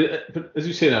 No, but as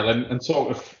you say now, and sort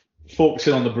of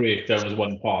focusing on the breakdown as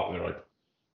one part of it, right?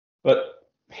 But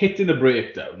hitting the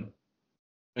breakdown,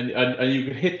 and you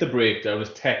can hit the breakdown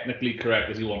as technically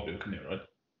correct as you want to, can you, right?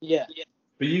 Yeah.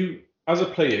 But you, as a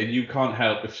player, you can't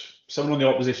help if someone on the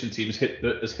opposition team has hit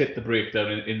the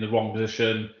breakdown in the wrong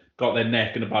position, got their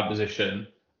neck in a bad position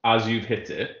as you've hit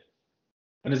it.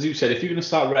 And as you said, if you're going to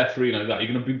start refereeing like that,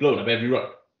 you're going to be blown up every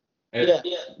ruck. Yeah.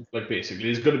 Like basically,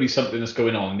 there's going to be something that's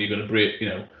going on, and you're going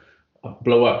to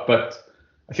blow up. But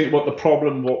I think what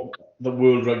the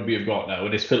World Rugby have got now,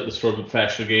 and it's filters from a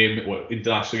professional game, or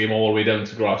international game, all the way down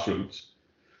to grassroots.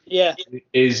 Yeah.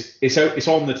 Is it's out? It's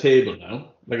on the table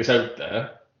now. Like it's out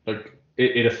there. Like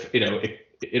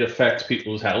it affects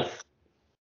people's health.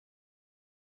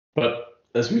 But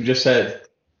as we've just said,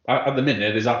 at the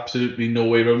minute, there's absolutely no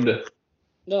way around it.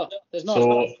 No, there's not.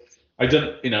 So I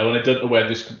don't know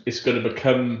whether it's going to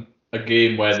become a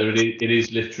game where it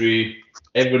is literally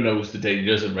everyone knows the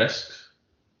dangers and risks,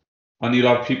 and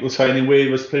you'll have people signing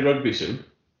waivers to play rugby soon,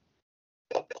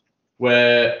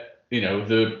 where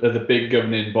the big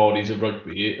governing bodies of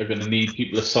rugby are going to need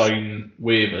people to sign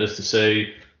waivers to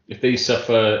say if they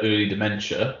suffer early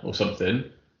dementia or something,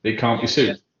 they can't be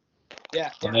sued.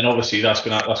 Yeah. And then obviously that's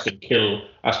going to kill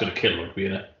rugby,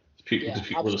 innit?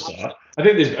 People will start. I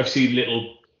think I've seen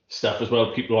little stuff as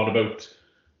well. People on about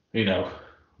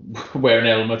wearing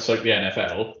helmets like the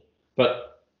NFL,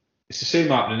 but it's the same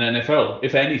happening in NFL.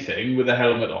 If anything, with a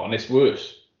helmet on, it's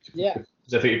worse. Yeah.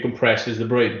 Because I think it compresses the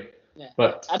brain. Yeah.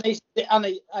 But I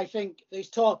think there's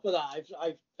talk with that.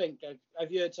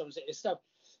 I've heard some say stuff.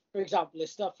 For example,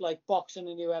 it's stuff like boxing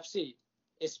and UFC.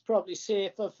 It's probably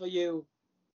safer for you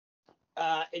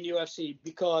in UFC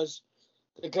because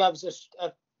the gloves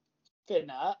are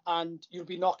thinner and you'll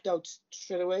be knocked out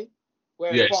straight away.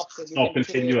 Whereas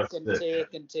boxing, you can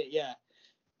take and take. Yeah.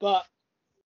 But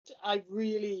I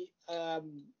really,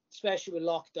 especially with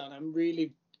lockdown, I'm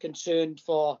really concerned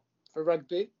for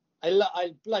rugby.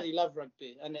 I bloody love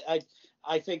rugby, and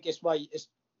I think it's my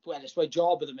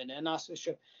job at the minute, and that's for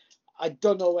sure. I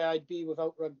don't know where I'd be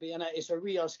without rugby, and it's a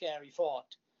real scary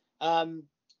thought.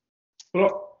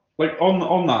 Well, like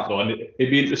on that though, and it'd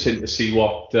be interesting to see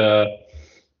what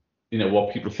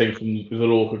what people think from the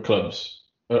local clubs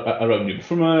around you,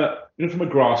 from a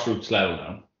grassroots level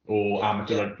now, or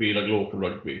amateur rugby, like local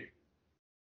rugby.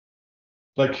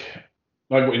 Like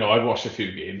I've watched a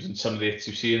few games, and some of the hits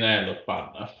you see in there look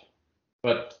bad enough.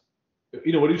 But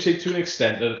what do you say to an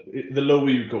extent that the lower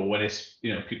you go, when it's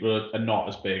people are not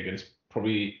as big and it's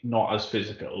probably not as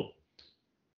physical,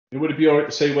 would it be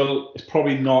alright to say, well, it's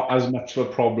probably not as much of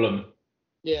a problem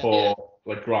for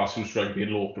like grassroots rugby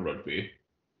and local rugby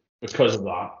because of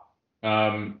that?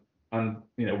 And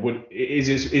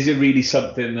is it really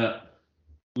something that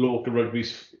local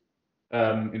rugby's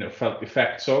felt the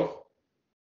effects of?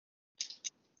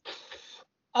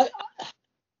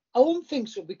 I wouldn't think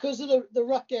so, because of the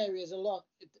ruck areas.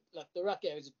 Like the ruck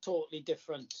area is a totally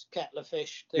different kettle of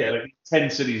fish. Like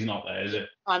intensity's not there, is it?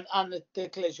 And the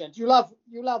collisions. You'll have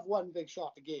one big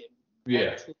shot a game.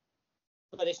 Yeah.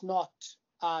 But it's not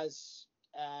as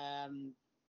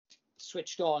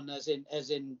switched on as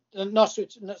in not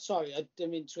switched. Sorry, I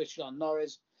didn't mean switched on. Nor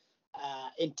as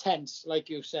intense, like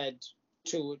you said,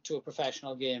 to a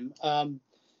professional game.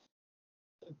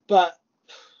 But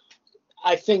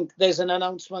I think there's an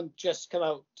announcement just come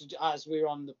out as we're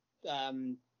on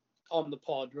the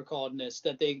pod recording this,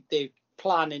 that they're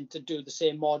planning to do the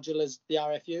same module as the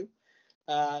RFU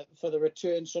for the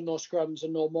return, so no scrums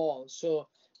and no mauls. So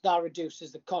that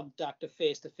reduces the contact of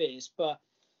face to face. But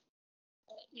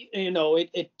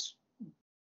it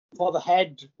for the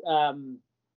head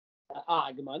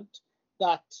argument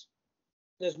that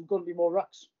there's going to be more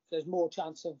rucks. There's more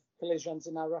chance of collisions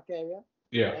in that ruck area.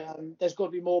 Yeah. There's going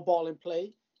to be more ball in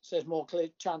play, so there's more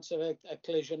chance of a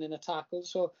collision in a tackle.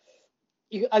 So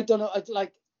I don't know.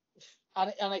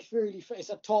 And I really, it's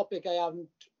a topic I haven't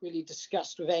really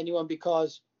discussed with anyone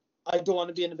because I don't want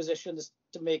to be in a position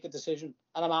to make a decision,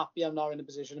 and I'm happy I'm not in a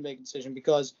position to make a decision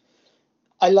because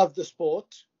I love the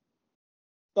sport,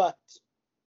 but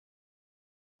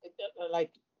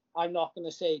I'm not going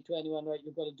to say to anyone, right,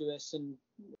 you've got to do this, and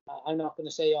I'm not going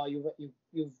to say, oh,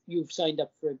 you've signed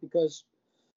up for it, because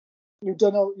you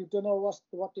don't know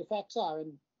what the effects are.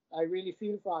 And I really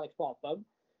feel for Alex Popham.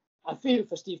 I feel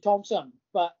for Steve Thompson.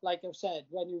 But like I've said,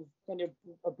 when you're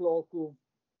a bloke who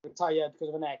retired because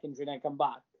of a neck injury and then come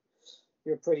back,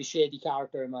 you're a pretty shady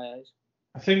character in my eyes.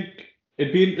 I think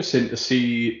it'd be interesting to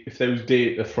see if there was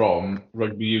data from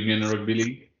rugby union and rugby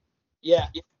league. Yeah.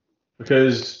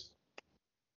 Because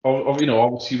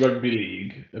obviously rugby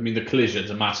league, I mean, the collisions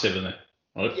are massive, isn't it?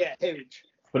 Right? Yeah, huge.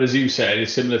 But as you said,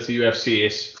 it's similar to UFC.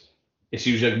 It's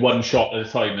usually like one shot at a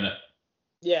time, isn't it?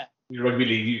 Yeah. Rugby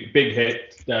league, big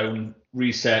hit, down,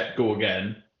 reset, go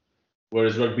again.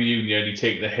 Whereas rugby union, you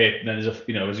take the hit, and then there's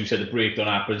as you said, the breakdown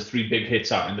happens. 3 big hits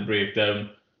happen in the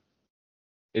breakdown.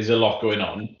 There's a lot going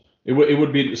on. It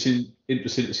would be interesting to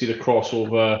see the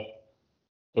crossover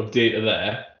of data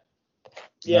there.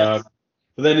 Yeah.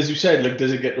 But then, as you said, like,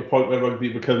 does it get to a point where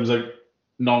rugby becomes like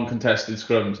non-contested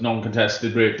scrums,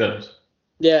 non-contested breakdowns?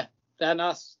 Yeah, then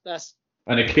that's.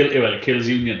 And it kills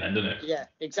union then, doesn't it? Yeah,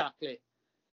 exactly.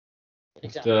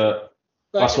 But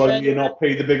that's why you're not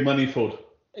paid the big money for it.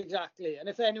 Exactly. And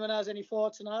if anyone has any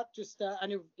thoughts on that, just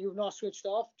and you've not switched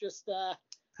off, just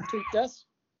tweet us.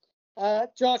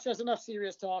 Josh, has enough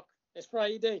serious talk. It's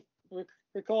Friday. We're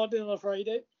recording on a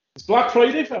Friday. It's Black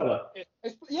Friday, fella.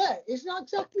 It's not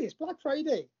exactly. It's Black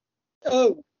Friday.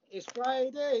 Oh, it's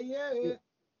Friday, yeah.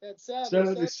 It's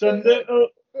Sunday. Oh,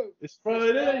 it's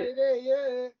Friday.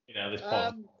 Yeah. This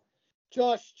part.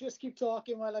 Josh, just keep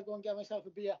talking while I go and get myself a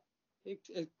beer.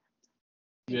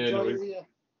 No,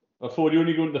 I thought you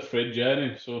only go to the fridge,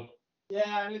 yeah, so. Yeah,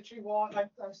 I literally walked.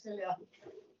 I'm still here.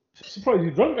 Surprised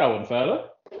you drunk that one, fella.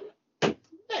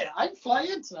 Yeah, I'm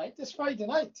flying tonight. It's Friday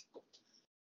night.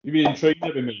 You've been training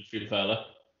up in Millfield, fella.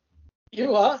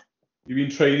 You are? You've been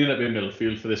training up in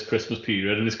Millfield for this Christmas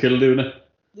period, and it's killed, doing it?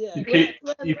 Yeah.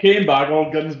 You came back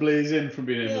all guns blazing from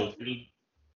being in Millfield.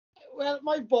 Well,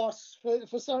 my boss,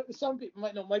 for some people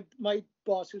might know, my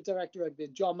boss who's director of rugby,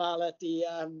 John Mallett, he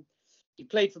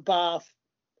played for Bath,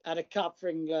 had a cap for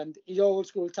England. He's old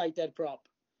school tight head prop.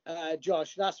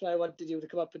 Josh, that's why I wanted you to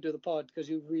come up and do the pod, because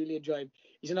you really enjoy him.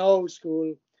 He's an old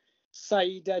school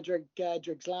side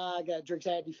drinks lager, drinks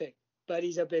anything, but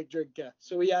he's a big drinker.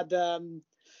 So we had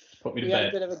Put me to we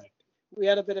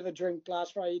had a bed. bit of a drink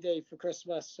last Friday for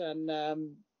Christmas,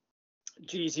 and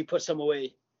geez, he put some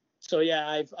away. So yeah,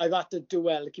 I've had to do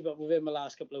well to keep up with him the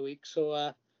last couple of weeks.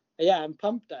 So yeah, I'm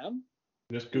pumped.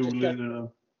 Just googling.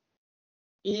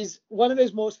 He's one of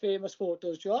his most famous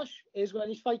photos, Josh, is when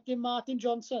he's fighting Martin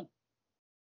Johnson.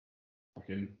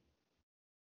 Fucking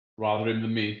rather him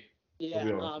than me.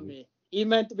 Yeah, me. He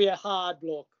meant to be a hard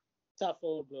bloke, tough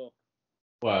old bloke.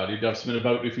 Well, he'd have something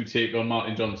about if you take on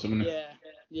Martin Johnson.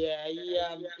 Yeah,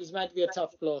 he's meant to be a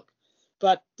tough bloke.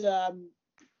 But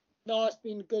no, it's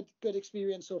been a good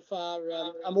experience so far.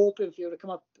 I'm hoping for you to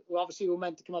come up. Well, obviously, we were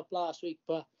meant to come up last week,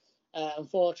 but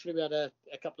unfortunately, we had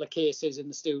a couple of cases in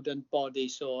the student body,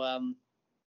 so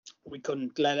we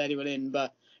couldn't let anyone in.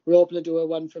 But we're hoping to do a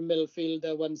one from Millfield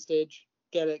at one stage,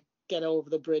 get over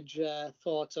the bridge.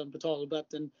 Thoughts on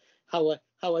Batalbot and how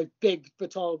I bigged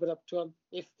Batalbot up to him.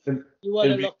 If you want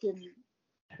to look in,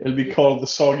 it'll be called the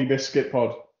Soggy Biscuit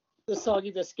Pod. The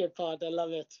Soggy Biscuit Pod. I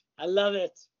love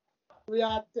it. We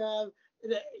had.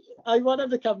 I want him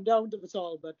to come down to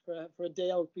Batalbot for a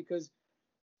day out, because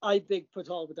I big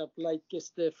Batalbot up like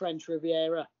it's the French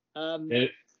Riviera.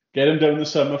 Get him down the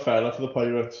summer, fella, for the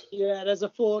Pirates. Yeah, there's a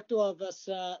photo of us.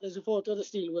 There's a photo of the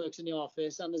steelworks in the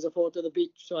office, and there's a photo of the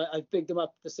beach. So I bigged them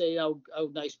up to say how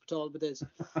nice Batalbot is.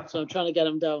 So I'm trying to get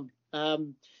him down.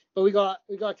 But we got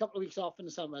a couple of weeks off in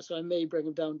the summer, so I may bring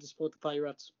him down to support the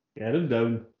Pirates. Get him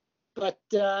down. But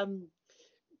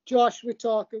Josh, we've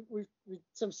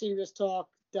some serious talk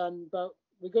done, but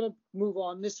we're going to move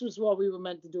on. This was what we were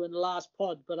meant to do in the last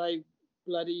pod, but I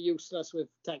bloody useless with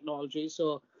technology.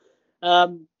 So,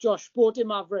 Josh, Sporting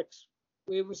Mavericks.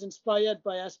 We was inspired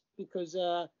by us because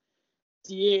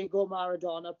Diego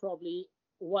Maradona, probably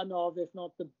one of, if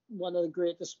not one of the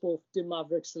greatest Sporting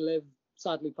Mavericks to live,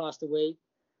 sadly passed away.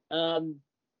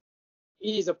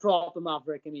 He's a proper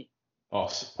Maverick, isn't he? Oh,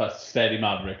 steady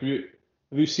Maverick.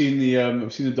 Have you seen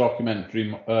the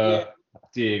documentary,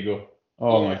 Diego?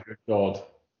 Oh my God,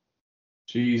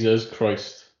 Jesus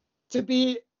Christ! To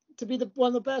be one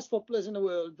of the best footballers in the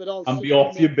world, but also and be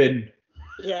off your bin.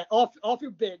 Yeah, off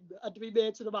your bin, and to be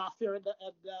made to the mafia in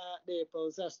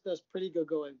Naples. That's pretty good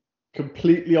going.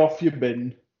 Completely off your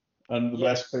bin, and the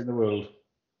best player in the world.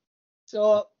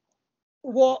 So,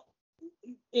 what,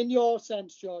 in your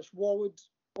sense, Josh, what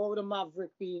would a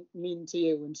Maverick mean to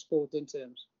you in sporting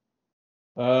terms?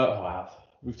 Wow,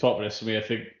 we've talked about this. For me, I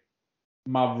think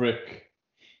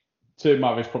term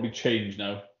Maverick's probably changed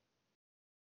now.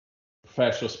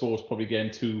 Professional sports probably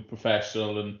getting too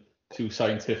professional and too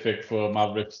scientific for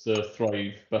Mavericks to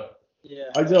thrive. But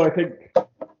I don't know. I think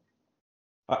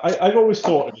I've always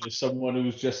thought of it as someone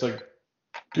who's just like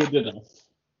good enough,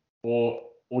 or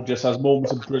just has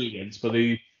moments of brilliance, but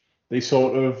they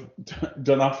sort of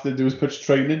don't have to do as much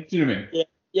training. Do you know what I mean?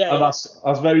 Yeah. And that's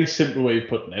a very simple way of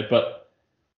putting it, but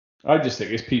I just think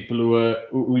it's people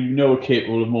who you know are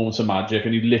capable of moments of magic,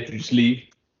 and you literally just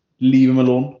leave them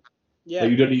alone. Yeah.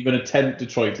 Like you don't even attempt to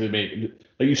try to make it.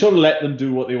 Like you sort of let them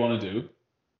do what they want to do,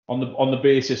 on the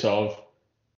basis of,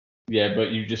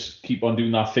 but you just keep on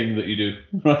doing that thing that you do,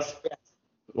 right? Yeah.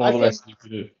 All the rest you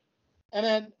can do.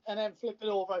 And then flip it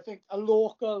over. I think a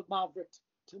local Maverick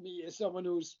to me is someone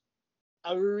who's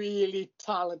a really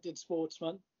talented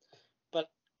sportsman, but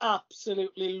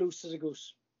absolutely loose as a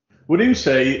goose. Would you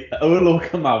say our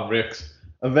local Mavericks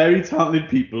are very talented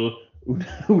people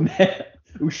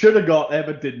who should have got there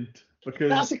but didn't? Because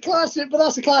that's a classic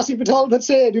Batalbot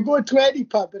saying. You go to any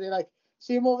pub and they're like,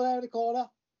 see him over there in the corner?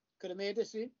 Could have made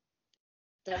this scene.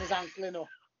 Then his ankle in.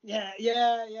 Yeah,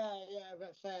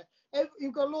 but fair.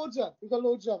 You've got loads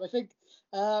of. I think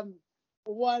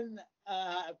one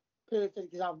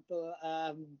perfect example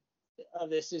of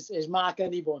this is Mark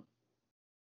Anibon.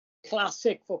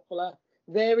 Classic footballer.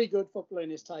 Very good footballer in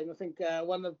his time. I think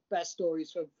one of the best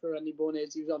stories for Anibon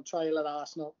is he was on trial at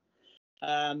Arsenal.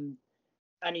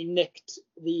 And he nicked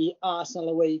the Arsenal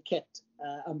away kit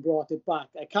and brought it back.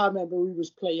 I can't remember who he was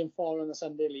playing for in the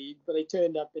Sunday League, but he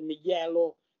turned up in the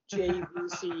yellow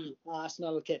JVC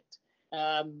Arsenal kit.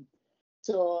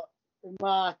 So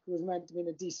Mark was meant to be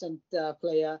a decent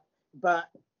player, but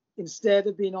instead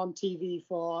of being on TV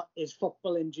for his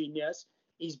footballing genius,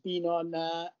 he's been on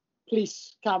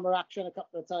police camera action a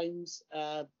couple of times.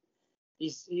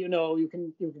 You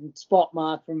can spot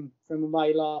Mark from a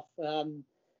mile off.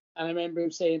 And I remember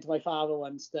him saying to my father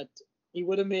once that he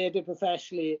would have made it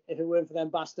professionally if it weren't for them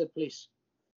bastard police.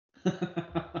 Like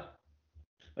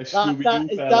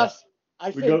Scooby-Doo fella.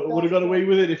 Would have got away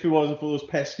with it if it wasn't for those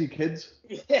pesky kids.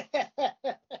 Yeah.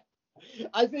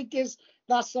 I think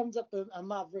that sums up a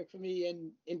Maverick for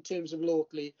me in terms of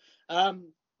locally.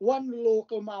 One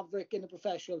local Maverick in the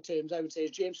professional terms, I would say,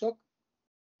 is James Hook.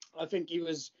 I think he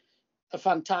was a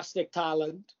fantastic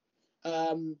talent.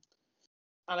 And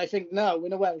I think now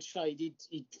in a Welsh side,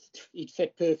 he'd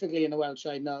fit perfectly in a Welsh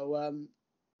side now.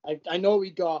 I know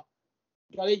he got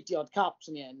 80 odd caps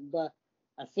in the end, but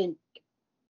I think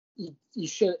he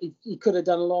could have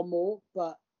done a lot more.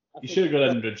 But he should have got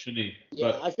 100, shouldn't he?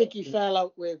 Yeah, but I think he fell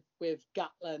out with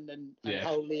Gatland and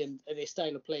Howley and their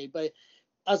style of play. But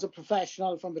as a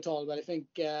professional from Batolba, I think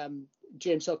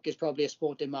James Hook is probably a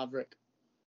sporting Maverick.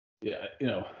 Yeah,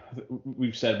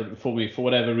 we've said, but for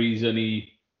whatever reason,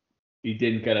 he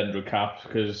didn't get 100 caps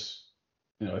because,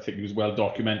 I think it was well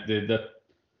documented that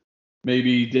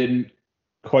maybe he didn't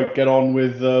quite get on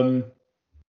with the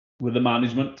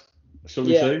management, shall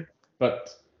we say.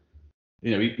 But,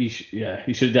 he should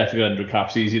have definitely got 100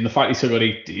 caps easy. And the fact he still got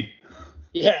 80.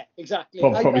 Yeah, exactly.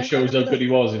 Probably shows how good he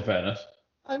was, in fairness.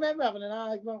 I remember having an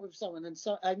argument with someone, and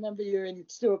I remember hearing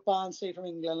Stuart Barnes say from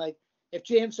England, like, if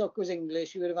James Hook was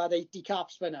English, he would have had 80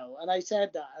 caps by now. And I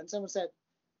said that, and someone said,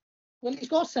 well, he's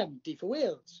got 70 for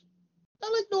Wales.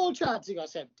 I'm like, no chance he got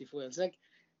 70 for Wales. Like,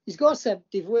 he's got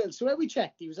 70 for Wales. So when we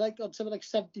checked, he was like on something like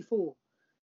 74.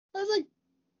 I was like,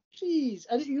 geez.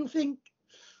 And you think,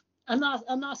 and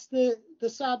that's the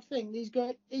sad thing. He's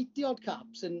got 80 odd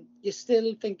caps, and you're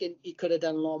still thinking he could have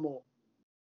done a lot more.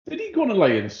 Did he go on a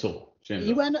Lions tour, James?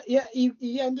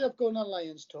 He ended up going on a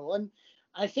Lions tour, and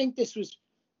I think this was.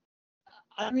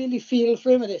 I really feel for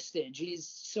him at this stage. He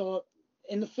was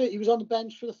on the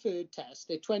bench for the third test.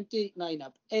 They're 28-9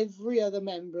 up. Every other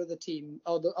member of the team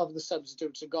of the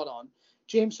substitutes had got on.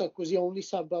 James Hook was the only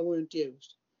sub that weren't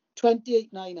used.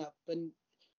 28-9 up, and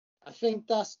I think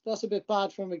that's a bit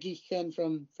bad from McGeechan,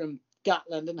 from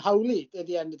Gatland and Howley at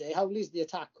the end of the day. Howley's the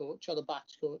attack coach or the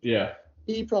backs coach. Yeah.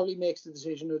 He probably makes the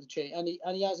decision with the change,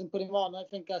 and he hasn't put him on. I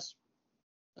think that's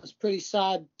pretty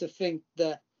sad to think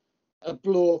that a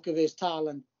bloke of his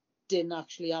talent didn't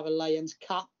actually have a Lions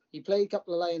cap. He played a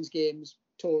couple of Lions games,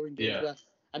 touring games,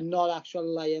 and not actual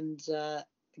Lions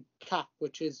cap,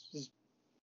 which is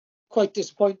quite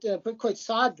disappointing, but quite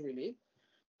sad, really.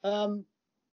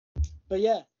 But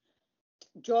yeah,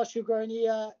 Josh, you've got any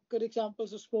good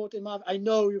examples of sporting Maverick? I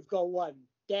know you've got one,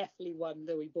 definitely one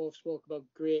that we both spoke about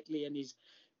greatly, and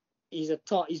he's a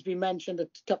top. He's been mentioned a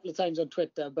couple of times on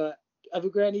Twitter, but have you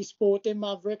got any sporting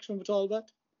Mavericks from Batolba?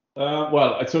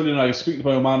 Well, I told you, I was speaking to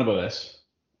my old man about this,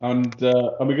 and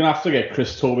we're going to have to get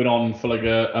Chris Tobin on for like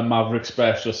a Maverick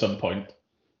special at some point.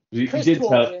 He did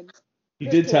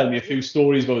tell me a few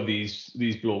stories about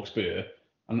these blokes here,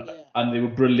 and they were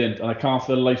brilliant, and I can't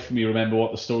for the life of me remember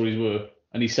what the stories were.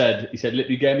 And he said,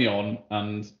 literally get me on,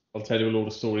 and I'll tell you a load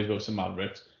of stories about some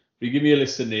Mavericks. But you give me a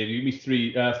list of names. You give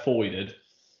me four. You did.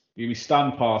 You give me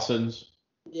Stan Parsons,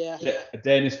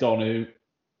 Dennis Donahue,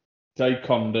 Di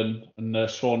Condon, and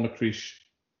Sean McCreesh.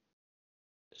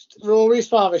 Rory's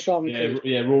father, Sean McCreesh.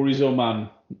 Yeah, Rory's old man.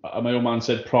 My old man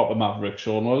said proper Maverick,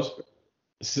 Sean was.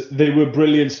 So they were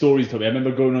brilliant stories to me. I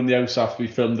remember going on the house after we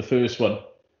filmed the first one,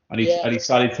 and he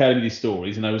started telling me these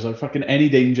stories, and I was like, fucking any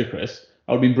danger, Chris.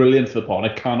 That would have been brilliant for the pod.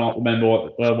 I cannot remember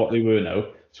what they were now,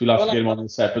 so we'll have to get them on a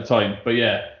separate time. But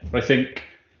yeah, I think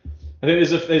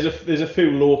there's a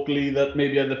few locally that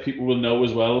maybe other people will know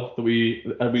as well that we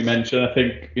mentioned. I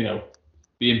think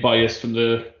being biased from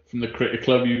the Cricket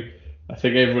Club, I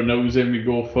think everyone knows him. We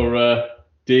go for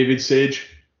David Sage.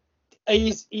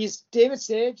 He's David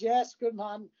Sage, yes, good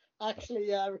man.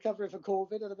 Actually, recovering from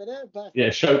COVID at a minute, but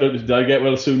yeah, shout out to Di. Get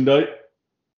well soon, Di.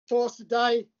 Toast to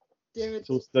Di, David.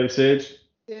 Toast to Di Sage.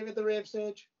 David the Rave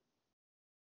Sage.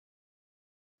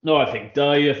 No, I think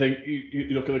Di. I think you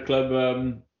look at the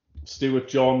club. Stuart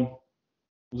John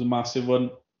was a massive one.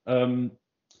 All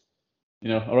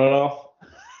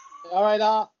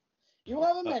right, you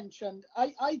haven't mentioned.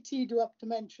 I teed you up to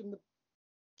mention the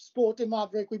sporting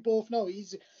Maverick we both know.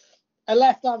 He's a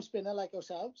left-arm spinner like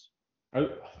ourselves.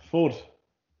 Ford.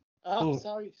 Oh,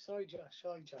 sorry,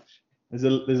 Josh. There's a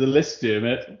list here,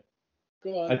 mate.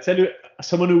 Go on. I tell you,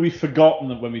 someone who we've forgotten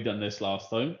when we done this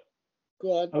last time.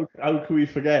 Go on. How could we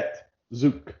forget?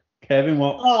 Zook. Kevin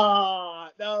Watts.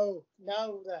 No,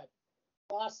 then.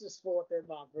 That's the sporting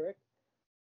Maverick.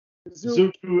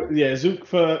 Zook,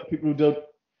 for people who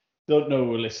don't know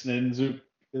who are listening, Zook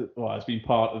has been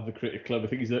part of the Cricket Club. I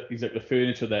think he's like the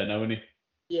furniture there now, isn't he?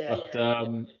 Yeah. But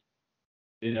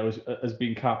has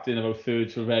been captain of our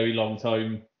thirds for a very long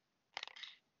time.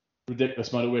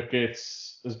 Ridiculous amount of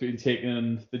wickets. Has been taking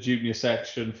in the junior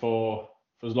section for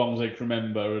as long as I can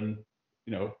remember, and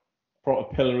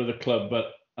proper pillar of the club,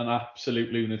 but an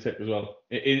absolute lunatic as well,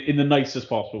 in the nicest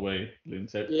possible way.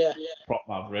 Lunatic, prop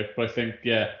maverick. But I think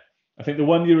the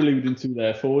one you're alluding to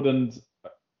there, Ford, and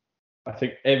I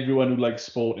think everyone who likes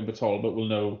sport in Talbot will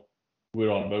know who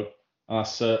we're on about. And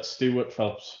that's Stuart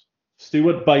Phelps.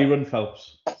 Stuart Byron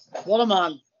Phelps. What a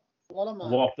man. What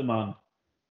a man.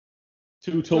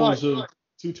 Two tours of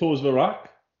Iraq.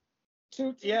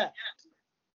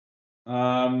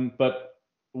 But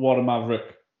what a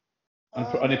maverick.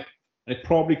 And it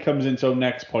probably comes into our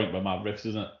next point about Mavericks,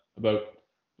 isn't it? About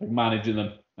managing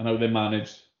them and how they're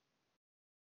managed.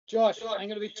 Josh, I'm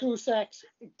going to be 2 secs.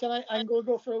 I'm going to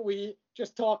go for a wee.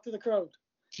 Just talk to the crowd.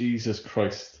 Jesus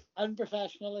Christ.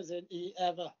 Unprofessional as in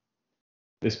ever.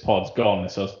 This pod's gone.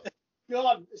 It's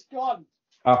gone.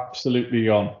 Absolutely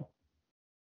gone.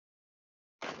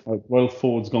 Well,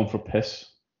 Ford's gone for a piss.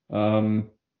 So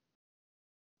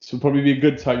it'll probably be a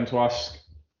good time to ask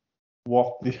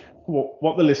what the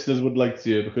listeners would like to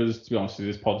hear, because to be honest with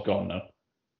you, this pod's gone now.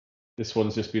 This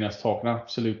one's just been us talking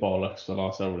absolute bollocks for the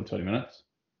last hour and 20 minutes.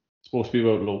 It's supposed to be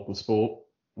about local sport,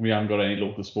 and we haven't got any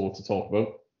local sport to talk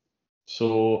about.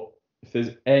 So if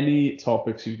there's any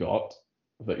topics you've got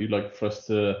that you'd like for us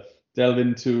to delve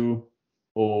into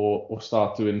or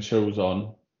start doing shows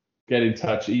on, get in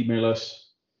touch, email us,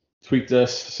 tweet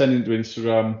us, send it to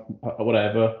Instagram,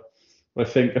 whatever. But I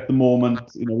think at the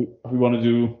moment, we want to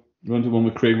do one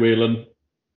with Craig Whalen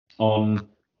on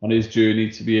his journey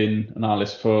to being an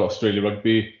analyst for Australia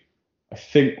Rugby. I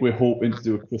think we're hoping to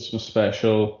do a Christmas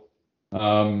special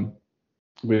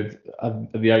with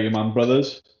the Ironman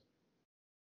brothers.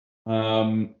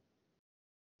 And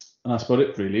that's about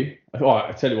it, really.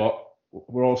 I tell you what,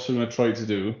 we're also going to try to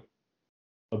do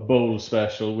a bowl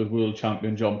special with world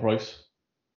champion John Price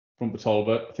from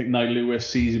Talbot. I think Niall Lewis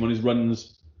sees him on his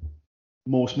runs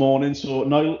most mornings. So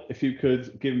Niall, if you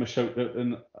could give him a shout out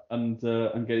and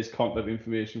get his contact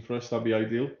information for us, that'd be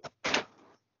ideal.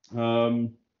 I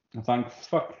thank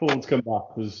Ford's come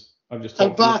back, because I've just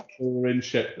talked about boring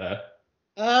shit there.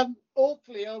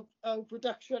 Hopefully our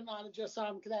production manager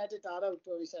Sam can edit that out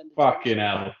before we send it. Fucking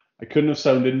hell. I couldn't have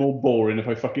sounded more boring if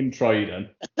I fucking tried then.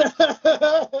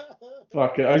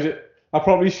 Fuck it. That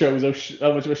probably shows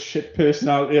how much of a shit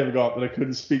personality I've got, that I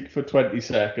couldn't speak for 20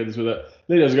 seconds with it.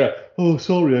 Later I was going, oh,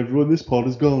 sorry everyone, this pod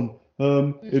is gone.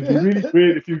 It'd be really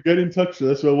great if you get in touch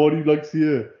with us. Well, what do you like to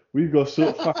hear? We've got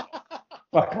fuck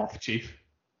off, Chief.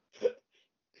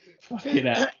 Fucking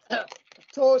hell.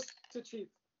 Toast to Chief.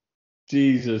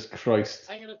 Jesus Christ.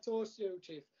 I'm going to toast you,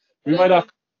 Chief. We might have...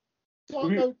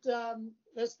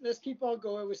 Let's keep on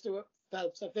going with Stuart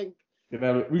Phelps, I think. We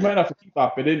might have to keep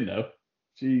that bit in now.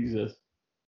 Jesus.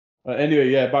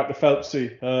 Anyway, back to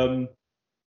Phelpsy. I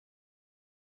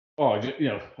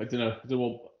don't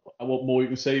know what more you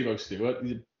can say about Stuart.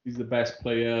 He's the best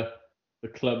player the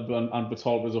club and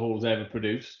Talbot as a whole has ever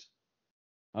produced.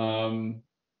 But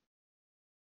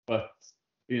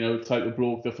type of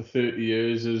bloke that for 30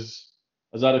 years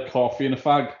has had a coffee and a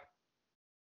fag.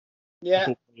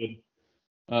 Yeah.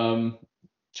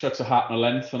 Chucks a hat and a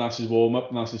length, and that's his warm up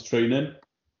and that's his training.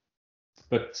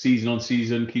 But season on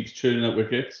season keeps churning out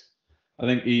wickets. I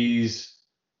think he's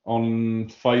on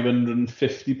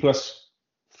 550 plus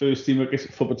first team wickets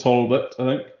for Talbot. I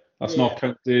think that's not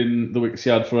counting the wickets he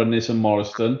had for Ennis and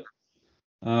Morriston.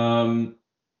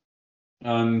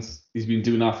 And he's been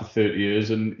doing that for 30 years,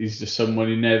 and he's just someone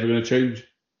you're never going to change.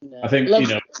 No. I think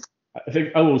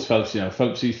how old's Phelps?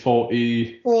 Phelps, he's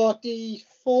 40.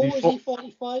 44. Is he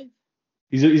 45?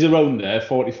 He's around there,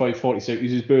 45, 46. It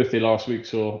was his birthday last week,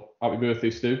 so happy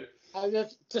birthday, Stu.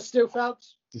 To Stu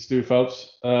Phelps. To Stu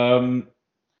Phelps. I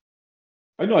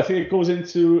think it goes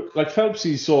into, Phelps,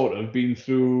 he's sort of been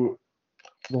through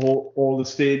all the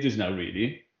stages now,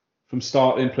 really. From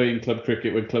starting playing club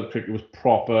cricket when club cricket was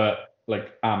proper,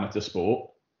 amateur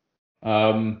sport.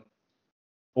 All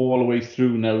the way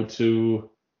through now to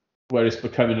where it's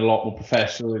becoming a lot more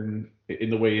professional in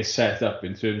the way it's set up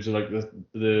in terms of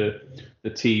the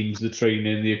teams, the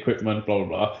training, the equipment, blah blah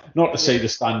blah. Not to say the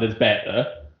standard's better,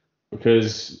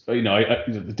 because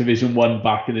the Division 1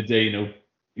 back in the day,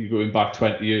 you're going back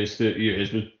 20 years, 30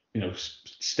 years, was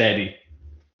steady.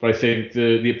 But I think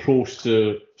the approach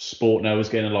to sport now is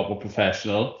getting a lot more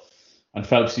professional, and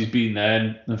Phelpsy's been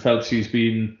there, and Phelpsy's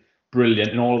been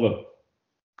brilliant in all of them.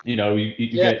 You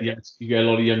get a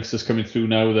lot of youngsters coming through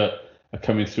now that are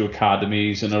coming through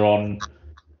academies and are on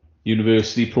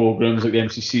university programs like the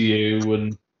MCCU,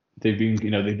 and they've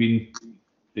been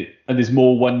and there's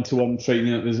more one-to-one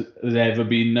training than there's ever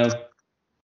been now.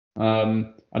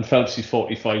 And Phelps is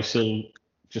 45, so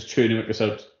just churning us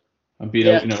out and being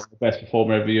out, the best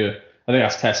performer every year. I think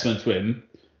that's testament to him.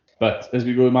 But as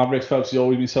we go with Mavericks, Phelps has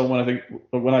always been someone. I think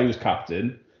when I was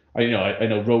captain, I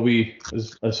know Rowie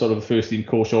as sort of a first team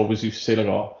coach always used to say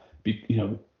like,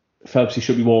 Phelps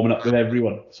should be warming up with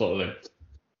everyone, sort of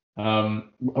thing.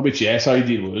 Which yes,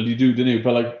 ideal world you do, don't you?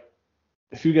 But like,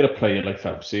 if you get a player like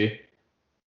Phelps, been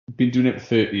doing it for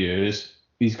 30 years,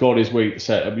 he's got his way to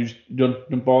set up. You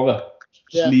don't bother.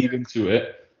 Just leave him to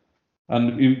it.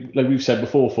 And like we've said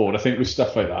before, Ford, I think with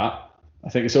stuff like that, I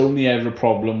think it's only ever a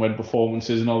problem when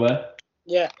performances are not there.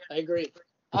 Yeah, I agree.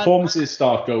 Performances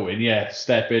start going,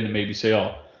 step in and maybe say,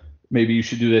 oh, maybe you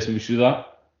should do this, maybe you should do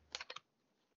that.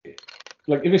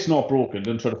 Like, if it's not broken,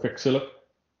 don't try to fix it. Look.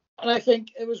 And I think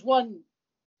it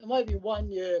might be 1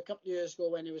 year, a couple of years ago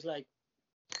when it was like,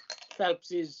 Phelps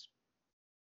he's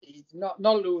not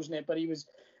losing it, but he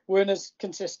weren't as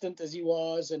consistent as he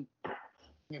was, and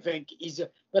you think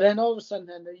but then all of a sudden,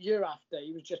 a year after,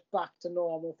 he was just back to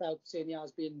normal Phelps, and he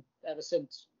has been ever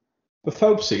since. But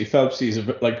Phelps is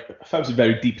a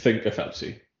very deep thinker. Phelps,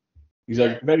 he's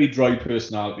like very dry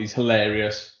personality. He's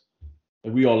hilarious.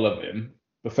 Like, we all love him.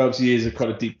 But Phelps is quite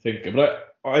a deep thinker.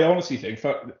 But I honestly think,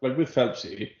 like with Phelps,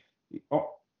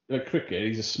 like cricket,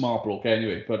 he's a smart bloke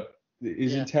anyway. But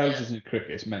his intelligence in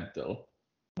cricket is mental.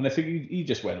 And I think he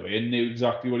just went away and knew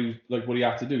exactly what he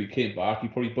had to do. He came back. He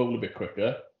probably bowled a bit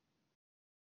quicker.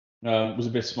 Was a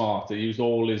bit smarter. He used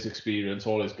all his experience,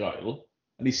 all his guile,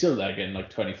 and he's still there getting like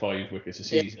 25 wickets a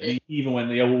season. Even when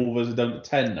the overs are down to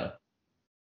 10 now.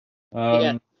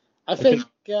 I think.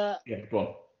 Go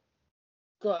on.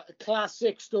 Got a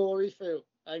classic story, Phil.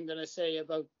 I'm gonna say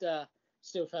about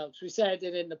Stu Phelps. We said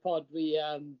it in the pod. We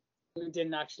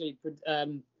didn't actually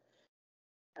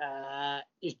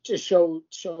just show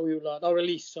you a lot or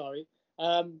release. Sorry.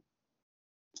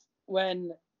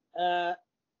 When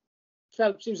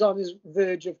Phelps was on his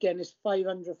verge of getting his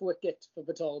 500th wicket for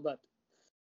Batolbat.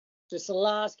 Just the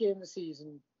last game of the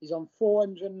season, he's on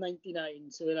 499.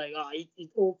 So we're like,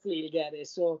 hopefully he'll get it.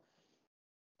 So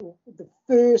one of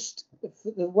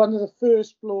the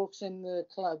first blokes in the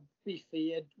club,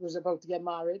 Beefy, was about to get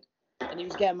married, and he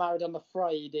was getting married on the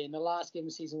Friday, and the last game of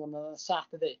the season was on the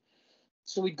Saturday.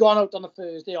 So we'd gone out on the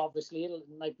Thursday, obviously, the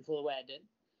night before the wedding.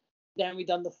 Then we'd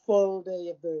done the full day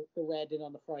of the wedding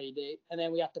on the Friday, and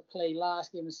then we had to play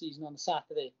last game of the season on the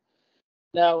Saturday.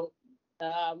 Now,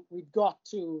 we'd got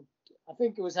to, I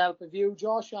think it was help of you,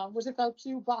 Josh. Was it Phelps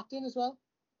you batting as well?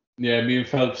 Yeah, me and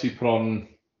Phelps put on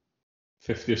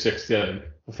 50 or 60, I think.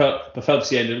 But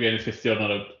Phelps ended up getting 50 or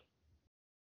not out.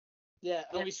 Yeah,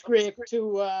 and we scraped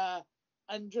to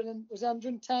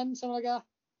 110, something like that?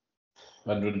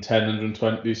 110,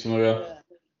 120, something like that. Yeah,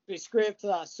 we scraped to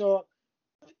that. So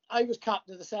I was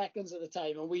captain of the seconds at the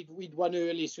time, and we'd won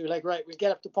early, so we were like, right, we'll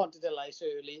get up to Pontedillice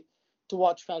early to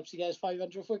watch Phelps get his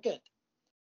 500th wicket.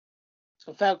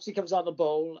 So Phelps comes on the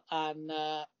bowl, and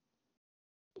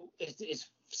his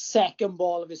second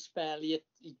ball of his spell, he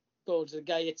bowls the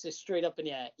guy, hits it straight up in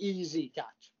the air, easy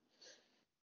catch.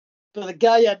 But the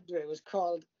guy under it was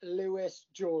called Lewis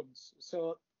Jones.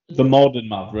 So the modern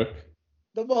Maverick.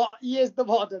 He is the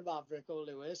modern Maverick, or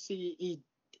Lewis.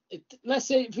 Let's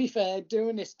say, to be fair,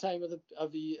 during this time of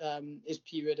his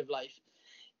period of life,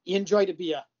 he enjoyed a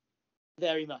beer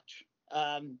very much.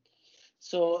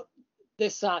 So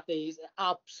this Saturday, he's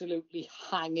absolutely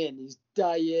hanging. He's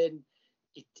dying.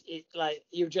 Like,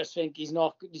 you just think you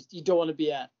don't want to be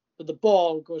here. But the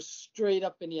ball goes straight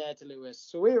up in the air to Lewis.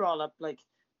 So we're all up like,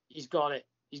 he's got it.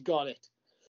 He's got it.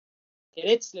 It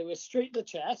hits Lewis straight in the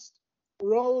chest,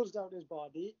 rolls down his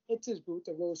body, hits his boot,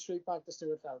 and rolls straight back to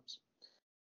Stuart Phelps.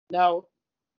 Now,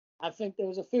 I think there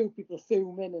was a few people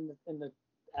fuming in the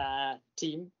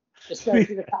team,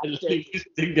 especially the captain. Lewis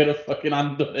didn't get a fucking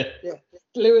hand on it. Yeah,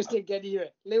 Lewis didn't get near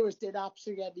it. Lewis did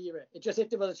absolutely get near it. It just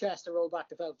hit him on the chest and rolled back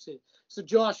to Phelps. So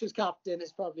Josh was captain.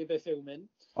 It's probably a bit fuming.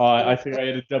 I think I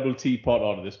had a double teapot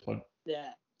on at this point. Yeah.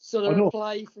 So the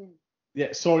reply from...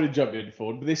 Yeah, sorry to jump in,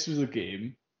 Ford, but this was a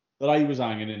game that I was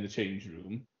hanging in the change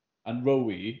room, and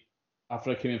Rowie,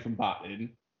 after I came in from batting,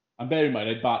 and bear in mind,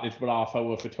 I batted for half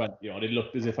hour for 20 odd. It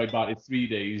looked as if I batted 3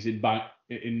 days in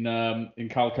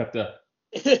Calcutta.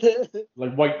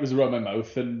 Like, white was around my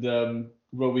mouth, and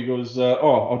Rowie goes,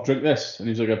 I'll drink this. And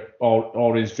he's like an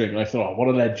orange drink. And I thought, what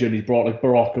a legend. He's brought like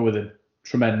Barocca with him.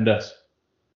 Tremendous.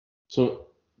 So,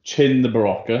 chin the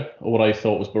Barocca, or what I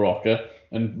thought was Barocca,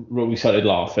 and Rowie started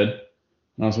laughing.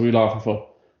 And I was like, what are you laughing for?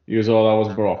 He goes, that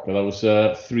wasn't Barocca. That was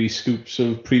 3 scoops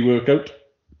of pre-workout.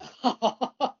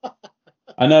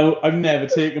 I know, I've never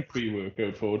taken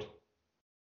pre-workout, Ford.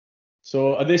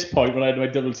 So at this point, when I had my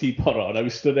double teapot on, I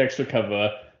was stood extra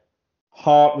cover.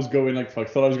 Heart was going like fuck.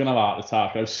 Thought I was gonna have a heart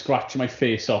attack. I was scratching my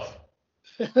face off.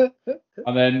 And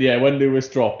then yeah, when Lewis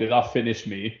dropped it, that finished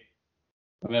me.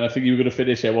 And then I think you were gonna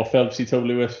finish it. What Phelpsy told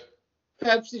Lewis?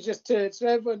 Phelpsy just turned. So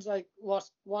everyone's like,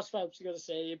 what's Phelpsy going to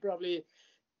say? He probably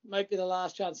might be the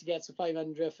last chance he gets a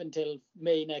 500th until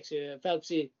May next year.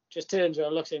 Phelpsy just turns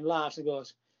around, looks at him, laughs, and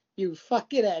goes, "You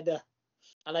fucking header."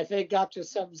 And I think that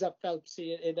just sums up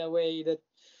Phelpsy in a way that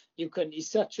you couldn't.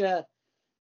 He's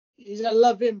a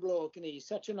loving bloke, and he's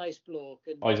such a nice bloke.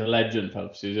 And he's a legend,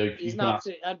 Phelpsy. He's an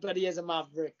absolute, but he is a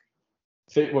maverick.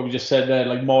 I think what we just said there,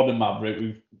 like modern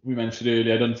maverick, we mentioned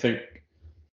earlier. I don't think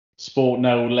sport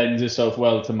now lends itself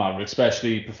well to maverick,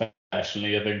 especially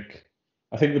professionally. I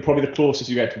think probably the closest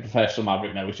you get to a professional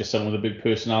maverick now is just someone with a big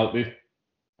personality.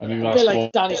 I mean, a bit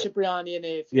like Danny Cipriani and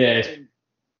Afe. Yeah.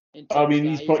 I mean,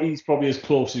 he's probably as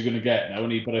close as you're going to get now,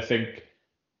 but I think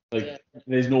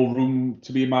there's no room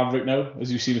to be a maverick now. As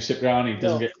you see with Cipriani,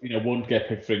 won't get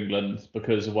picked for England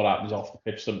because of what happens off the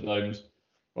pitch sometimes.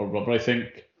 But I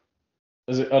think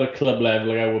at a club level,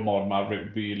 like our modern maverick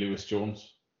would be Lewis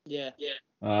Jones. Yeah.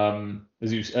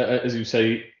 As you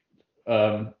say,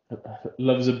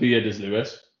 loves a beer, does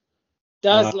Lewis?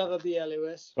 Does love a beer,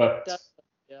 Lewis. But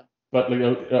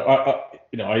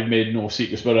I've made no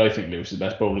secrets, but I think Lewis is the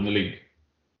best bowler in the league,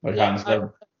 hands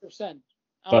down. 100%.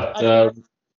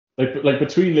 But like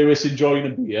between Lewis enjoying a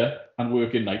beer and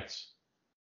working nights,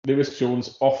 Lewis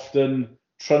Jones often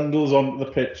trundles onto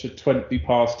the pitch at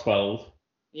 12:20.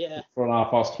 Yeah. For an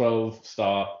 12:30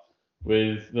 start,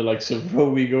 with the likes of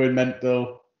Rowie going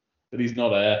mental that he's not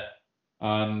there,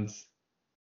 and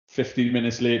 15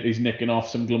 minutes later he's nicking off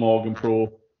some Glamorgan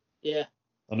Pro. Yeah.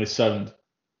 On his sound.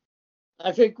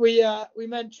 I think we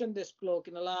mentioned this bloke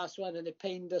in the last one, and it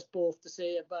pained us both to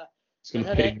say it. But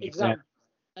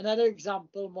another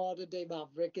example, modern day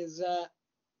maverick is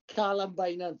Callum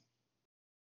Bynum.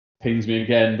 Pains me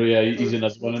again, but yeah, he's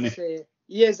another one, isn't he?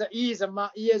 He is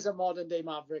a modern day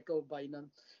maverick, old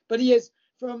Bynum. But he is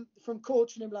from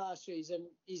coaching him last year.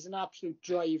 He's an absolute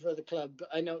driver of the club.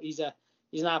 I know he's an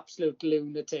absolute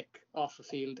lunatic off the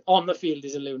field. On the field,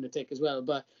 he's a lunatic as well.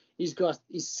 But he's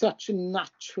such a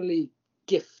naturally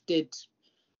gifted,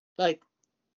 like,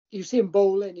 you see him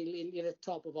bowling, he's at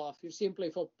top of off. You see him play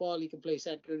football, he can play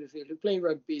centre in the field. You play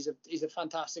rugby, he's a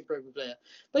fantastic rugby player.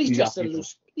 But he's just a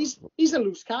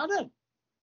loose cannon.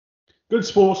 Good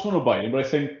sportsman will bite him, but I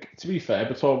think, to be fair,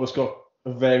 Batova's got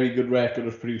a very good record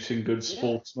of producing good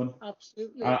sportsmen.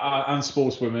 Absolutely. And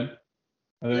sportswomen.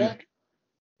 I think,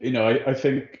 I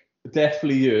think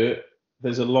definitely here,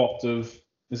 there's a lot of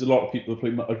people who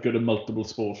play good at multiple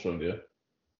sports around here.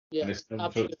 Yeah,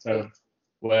 absolutely.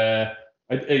 Where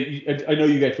I know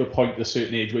you get to a point at a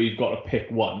certain age where you've got to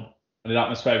pick one, and it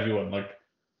happens for everyone. Like,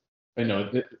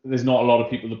 there's not a lot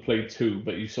of people that play two,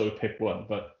 but you sort of pick one.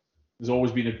 But there's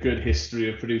always been a good history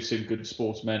of producing good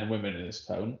sportsmen and women in this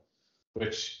town,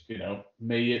 which,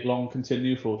 may it long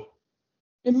continue for.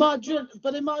 Imagine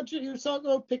you talk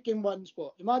about picking one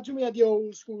sport. Imagine we had the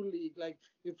old school league, like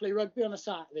you play rugby on a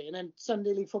Saturday and then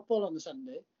Sunday league football on the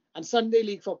Sunday. And Sunday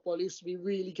league football used to be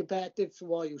really competitive, from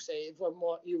what you say, from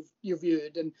what you've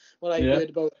heard and what I've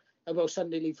heard about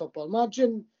Sunday league football.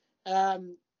 Imagine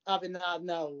having that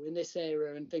now in this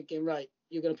era and thinking, right,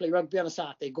 you're going to play rugby on a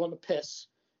Saturday, go on the piss,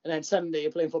 and then Sunday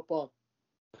you're playing football.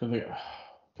 Can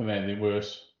anything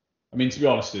worse? I mean, to be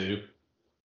honest with you,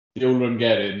 the older I'm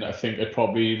getting, I think I'd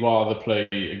probably rather play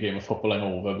a game of football I'm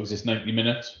over because it's 90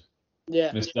 minutes. Yeah.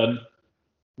 And it's done.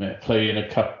 Playing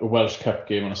a Welsh Cup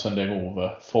game on a Sunday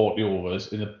over, 40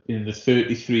 overs in the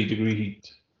 33-degree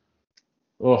heat.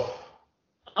 Oh.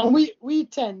 And we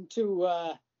tend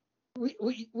to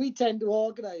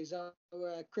organise our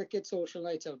cricket social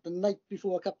night out the night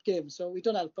before a cup game, so we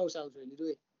don't help ourselves really, do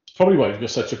we? It's probably why we've got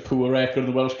such a poor record in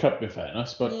the Welsh Cup, in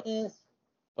fairness, but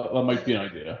that might be an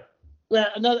idea.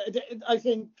 Well, I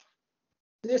think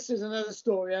this is another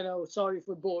story. I know, sorry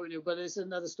for boring you, but it's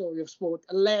another story of sport.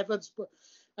 11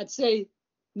 I'd say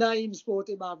 9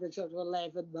 Sporting Mavericks out of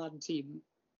 11-man team.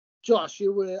 Josh,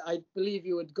 I believe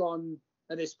you had gone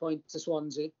at this point to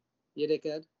Swansea, you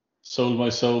dickhead. Sold my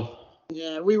soul.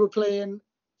 Yeah, we were playing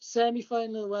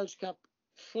semi-final of the Welsh Cup,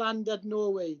 Llandud,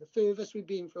 Norway, the furthest we've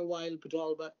been for a while,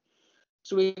 Patrol, but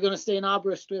so we were going to stay in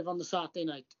Aberystwyth on the Saturday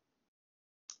night.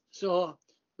 So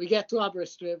we get to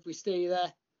Aberystwyth, we stay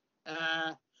there.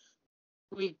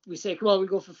 We say, come on, we'll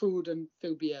go for food and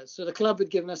few beers. So the club had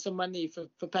given us some money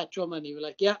for petrol money. We're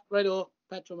like, yeah, righto,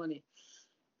 petrol money.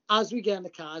 As we get in the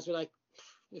cars, we're like,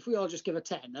 if we all just give a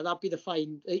tenner, that'd be the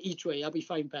fine each way. That'd be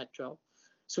fine petrol.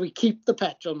 So we keep the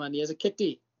petrol money as a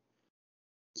kitty.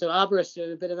 So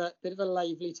Aberystwyth, a bit of a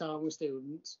lively town with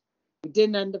students. We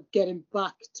didn't end up getting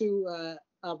back to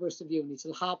Aberystwyth Uni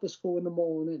till 4:30 in the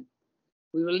morning.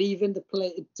 We were leaving to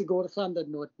go to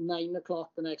Llandudno at 9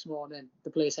 o'clock the next morning to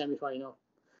play semi-final.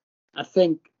 I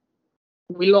think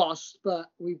we lost, but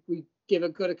we give a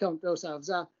good account of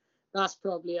ourselves. That's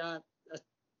probably a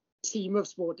team of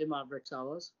sporting Mavericks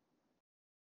hours.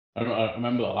 I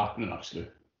remember that happening, actually.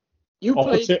 You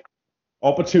played...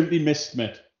 Opportunity missed,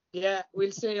 mate. Yeah,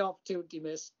 we'll say opportunity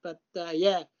missed. But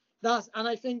yeah, and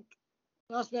I think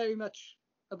that's very much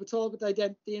a Talbot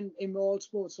identity in all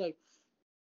sports. Like,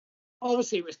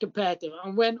 obviously it was competitive,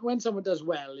 and when someone does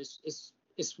well, it's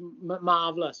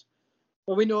marvelous.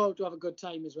 But we know how to have a good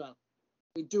time as well.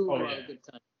 We do have a good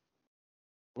time.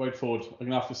 Right forward, I'm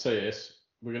gonna have to say this.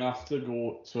 We're gonna have to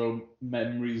go to our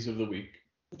memories of the week.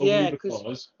 Yeah,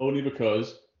 only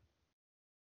because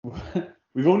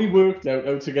we've only worked out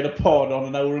how to get a pod on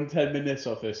 1 hour and 10 minutes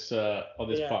off this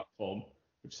platform,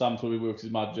 which Sam told me works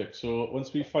his magic. So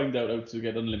once we find out how to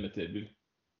get unlimited,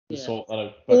 we'll sort that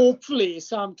out. But hopefully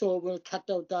Sam told will cut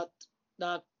out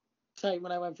that time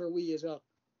when I went for a wee as well.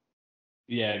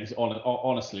 Yeah,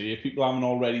 honestly, if people haven't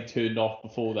already turned off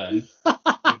before then,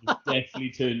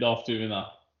 definitely turned off doing that.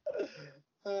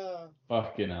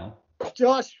 Fucking hell.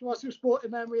 Josh, what's your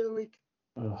sporting memory of the week?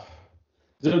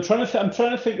 So I'm trying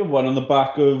to think of one on the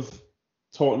back of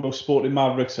talking about sporting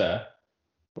Mavericks here,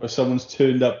 where someone's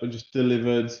turned up and just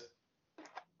delivered.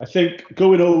 I think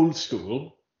going old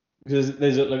school, because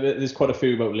there's quite a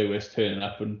few about Lewis turning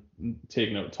up and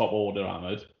taking out top order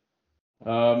Ahmed.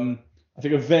 I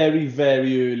think a very,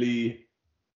 very early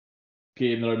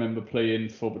game that I remember playing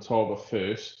for Batava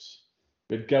first,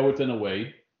 we had Gowerton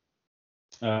away.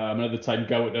 Another time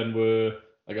Gowerton were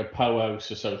like a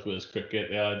powerhouse of South Wales cricket.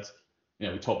 They had,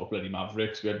 we top of bloody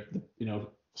Mavericks. We had,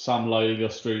 Sam Lyle, the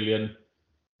Australian,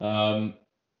 Amir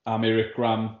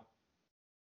Ikram,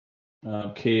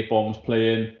 K Bombs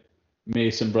playing,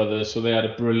 Mason Brothers. So they had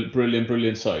a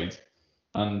brilliant side.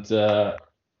 And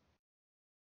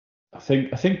I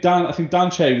think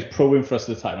Dan Cherry was pro-ing for us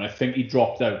at the time, and I think he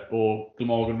dropped out, or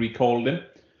Glamorgan recalled him.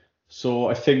 So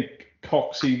I think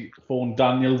Coxie phoned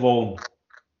Daniel Vaughan.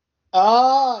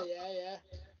 Oh, yeah.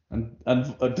 And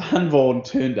Dan Vaughan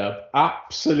turned up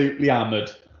absolutely hammered.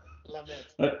 Love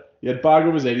it. He had bag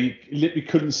on his head. He literally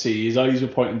couldn't see. His eyes were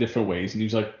pointing different ways, and he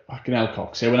was like, "Fucking hell,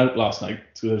 Coxie! I went out last night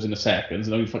because I was in the seconds,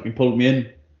 and now he fucking pulled me in."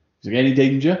 He's like, "Any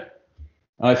danger?"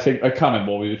 I can't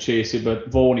remember what we were chasing,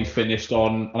 but Vaughan, he finished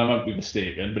on, and I might be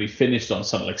mistaken, but he finished on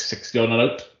something like 60 on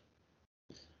and out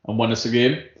and won us the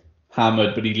game.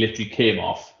 Hammered, but he literally came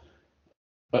off.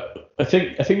 But I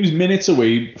think he was minutes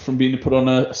away from being put on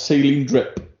a saline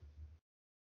drip.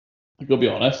 I gotta be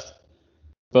honest.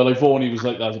 But like Vaughan, he was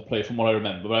like that as a player from what I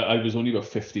remember. But I was only about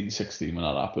 15, 16 when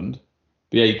that happened.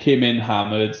 But yeah, he came in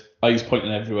hammered, eyes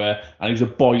pointing everywhere, and it was a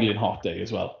boiling hot day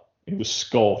as well. It was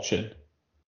scorching.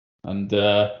 And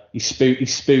he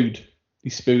spewed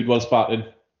whilst batting.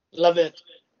 Love it.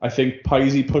 I think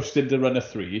Pisey pushed him to run a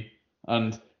 3,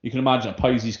 and you can imagine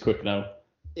Pisey's quick now.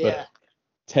 Yeah.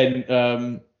 But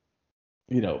 10,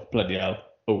 bloody hell,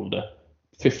 older.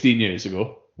 15 years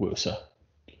ago, worse.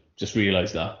 Just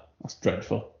realised that. That's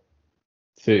dreadful.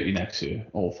 30 next year,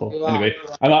 awful. Wow. Anyway,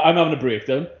 I'm having a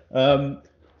breakdown.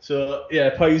 So yeah,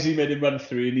 Pisey made him run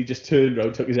 3, and he just turned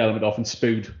around, took his helmet off, and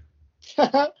spewed.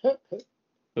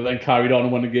 But then carried on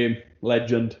and won the game.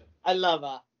 Legend. I love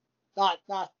that.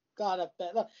 That up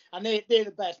there. And they're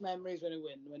the best memories when you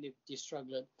win, when you're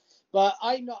struggling. But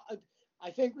I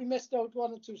think we missed out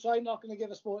 1 or 2, so I'm not going to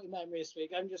give a sporting memory this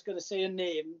week. I'm just going to say a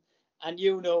name, and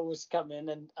you know who's coming.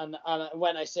 And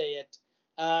when I say it,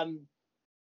 a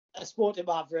sporting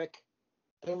Maverick,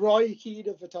 the Roy Keane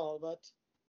of the Talbot,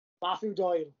 Matthew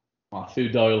Doyle. Matthew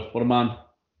Doyle, what a man.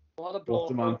 What a bloke.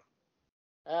 What a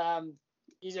man.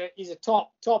 He's a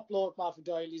top bloke, Matthew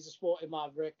Doyle. He's a sporting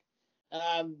Maverick.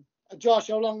 Josh,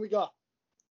 how long we got?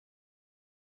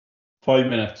 5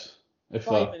 minutes.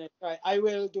 5 minutes, right. I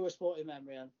will do a sporting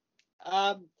memory on.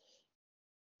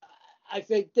 I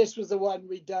think this was the one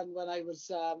we done when I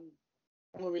was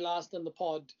when we last done the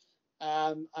pod,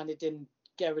 and it didn't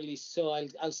get released, so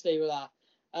I'll stay with that.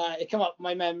 It came up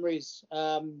my memories.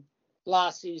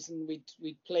 Last season we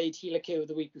played Hila Q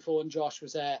the week before, and Josh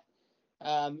was there,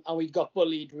 and we got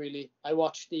bullied really. I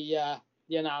watched the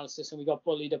analysis, and we got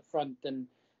bullied up front, and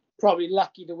probably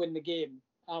lucky to win the game,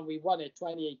 and we won it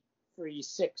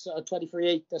 28-3-6 or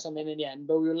 23-8 or something in the end.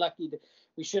 But we were lucky.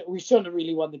 We shouldn't have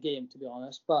really won the game, to be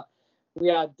honest. But we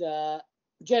had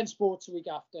Gen Sports the week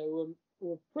after who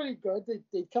were pretty good.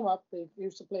 They'd come up. They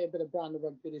used to play a bit of brand of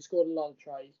rugby. They scored a lot of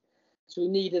tries. So we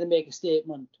needed to make a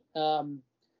statement.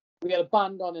 we had a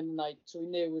band on in the night, so we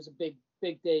knew it was a big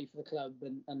day for the club,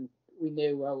 and we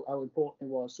knew how important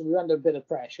it was. So we were under a bit of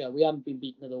pressure. We hadn't been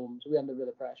beaten at home, so we were under a bit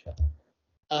of pressure.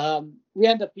 We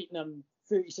ended up beating them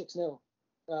 36-0.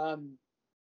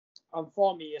 And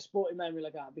for me, a sporting memory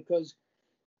like that, because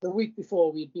the week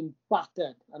before we'd been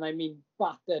battered, and I mean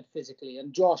battered physically.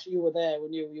 And Josh, you were there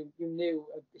when you knew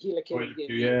heel of game.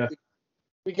 Yeah.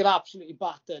 We got absolutely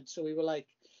battered, so we were like,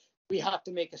 we had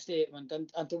to make a statement,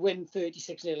 and to win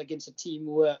 36-0 against a team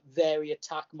who were very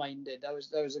attack minded. That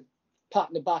was a pat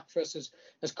in the back for us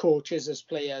as coaches, as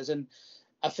players. And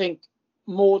I think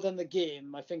more than the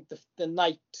game, I think the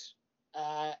night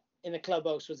in the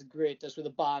clubhouse was the greatest with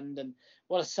the band, and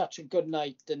such a good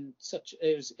night, and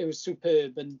it was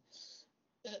superb. And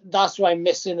that's what I'm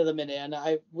missing at the minute. And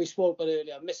we spoke about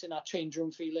earlier, I'm missing that change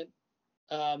room feeling.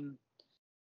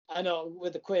 I know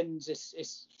with the Quins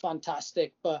it's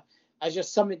fantastic, but it's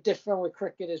just something different with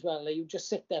cricket as well. Like, you just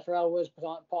sit there for hours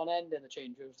upon end in the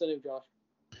change rooms, don't you, Josh?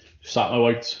 Sat my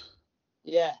whites.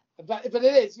 Yeah, but it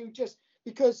is, you just,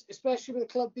 because especially with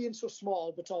the club being so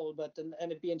small but Talbot,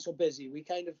 and it being so busy, we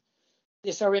kind of,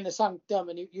 this are in a sanctum,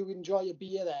 and you enjoy a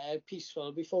beer there,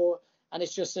 peaceful, before, and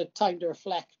it's just a time to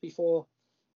reflect before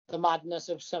the madness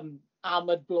of some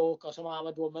armoured bloke or some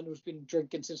armoured woman who's been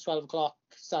drinking since 12 o'clock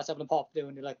starts having a pop do,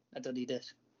 and you're like, I don't need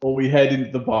it. Or we head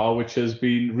into the bar, which has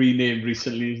been renamed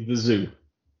recently the Zoo.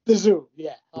 The Zoo,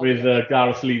 yeah. With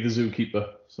Gareth Lee, the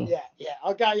zookeeper. So. Yeah.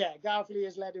 Gareth Lee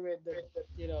has led you in,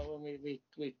 when we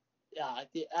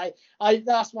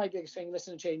that's my biggest thing.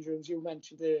 Listen to change rooms. You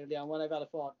mentioned it earlier, and when I've had a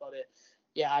thought about it,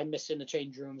 yeah, I'm missing the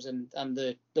change rooms and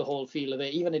the whole feel of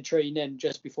it. Even in training,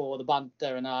 just before the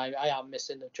banter, and I am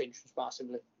missing the change rooms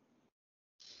massively.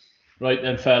 Right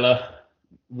then, fella,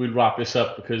 we'll wrap this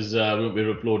up because we won't be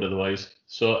able to upload otherwise.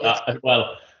 So,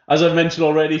 well, as I've mentioned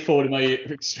already, for my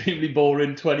extremely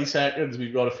boring 20 seconds,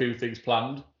 we've got a few things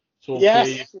planned. So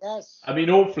yes. I mean,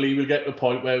 hopefully we'll get to a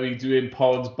point where we're doing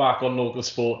pods back on local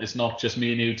sport. It's not just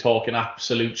me and you talking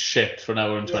absolute shit for an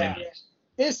hour and 20 minutes.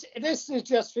 This is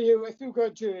just for you. If you go a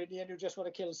journey and you just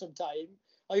want to kill some time,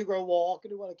 or you go a walk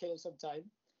and you want to kill some time,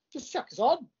 just chuck us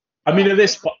on. I mean, at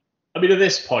this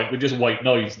point, we're just white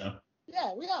noise now.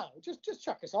 Yeah, we are. Just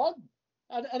chuck us on,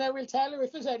 and I will tell you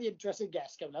if there's any interesting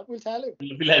guests coming up. We'll tell you.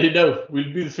 We'll let you know.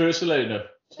 We'll be the first to let you know.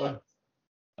 So,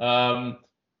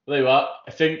 there you are.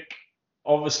 I think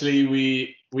obviously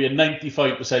we are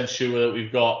 95% sure that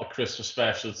we've got a Christmas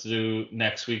special to do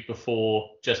next week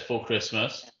just before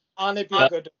Christmas. And it'd be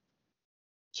good.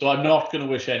 So I'm not going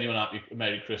to wish anyone a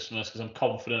Merry Christmas because I'm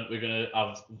confident we're going to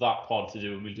have that pod to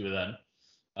do, and we'll do it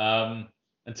then.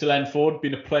 Until then, Ford,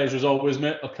 been a pleasure as always,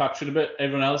 mate. I'll catch you in a bit.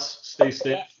 Everyone else, stay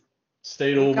safe,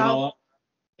 stay at home and all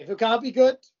that. If it can't be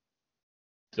good,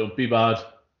 don't be bad.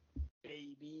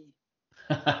 Baby.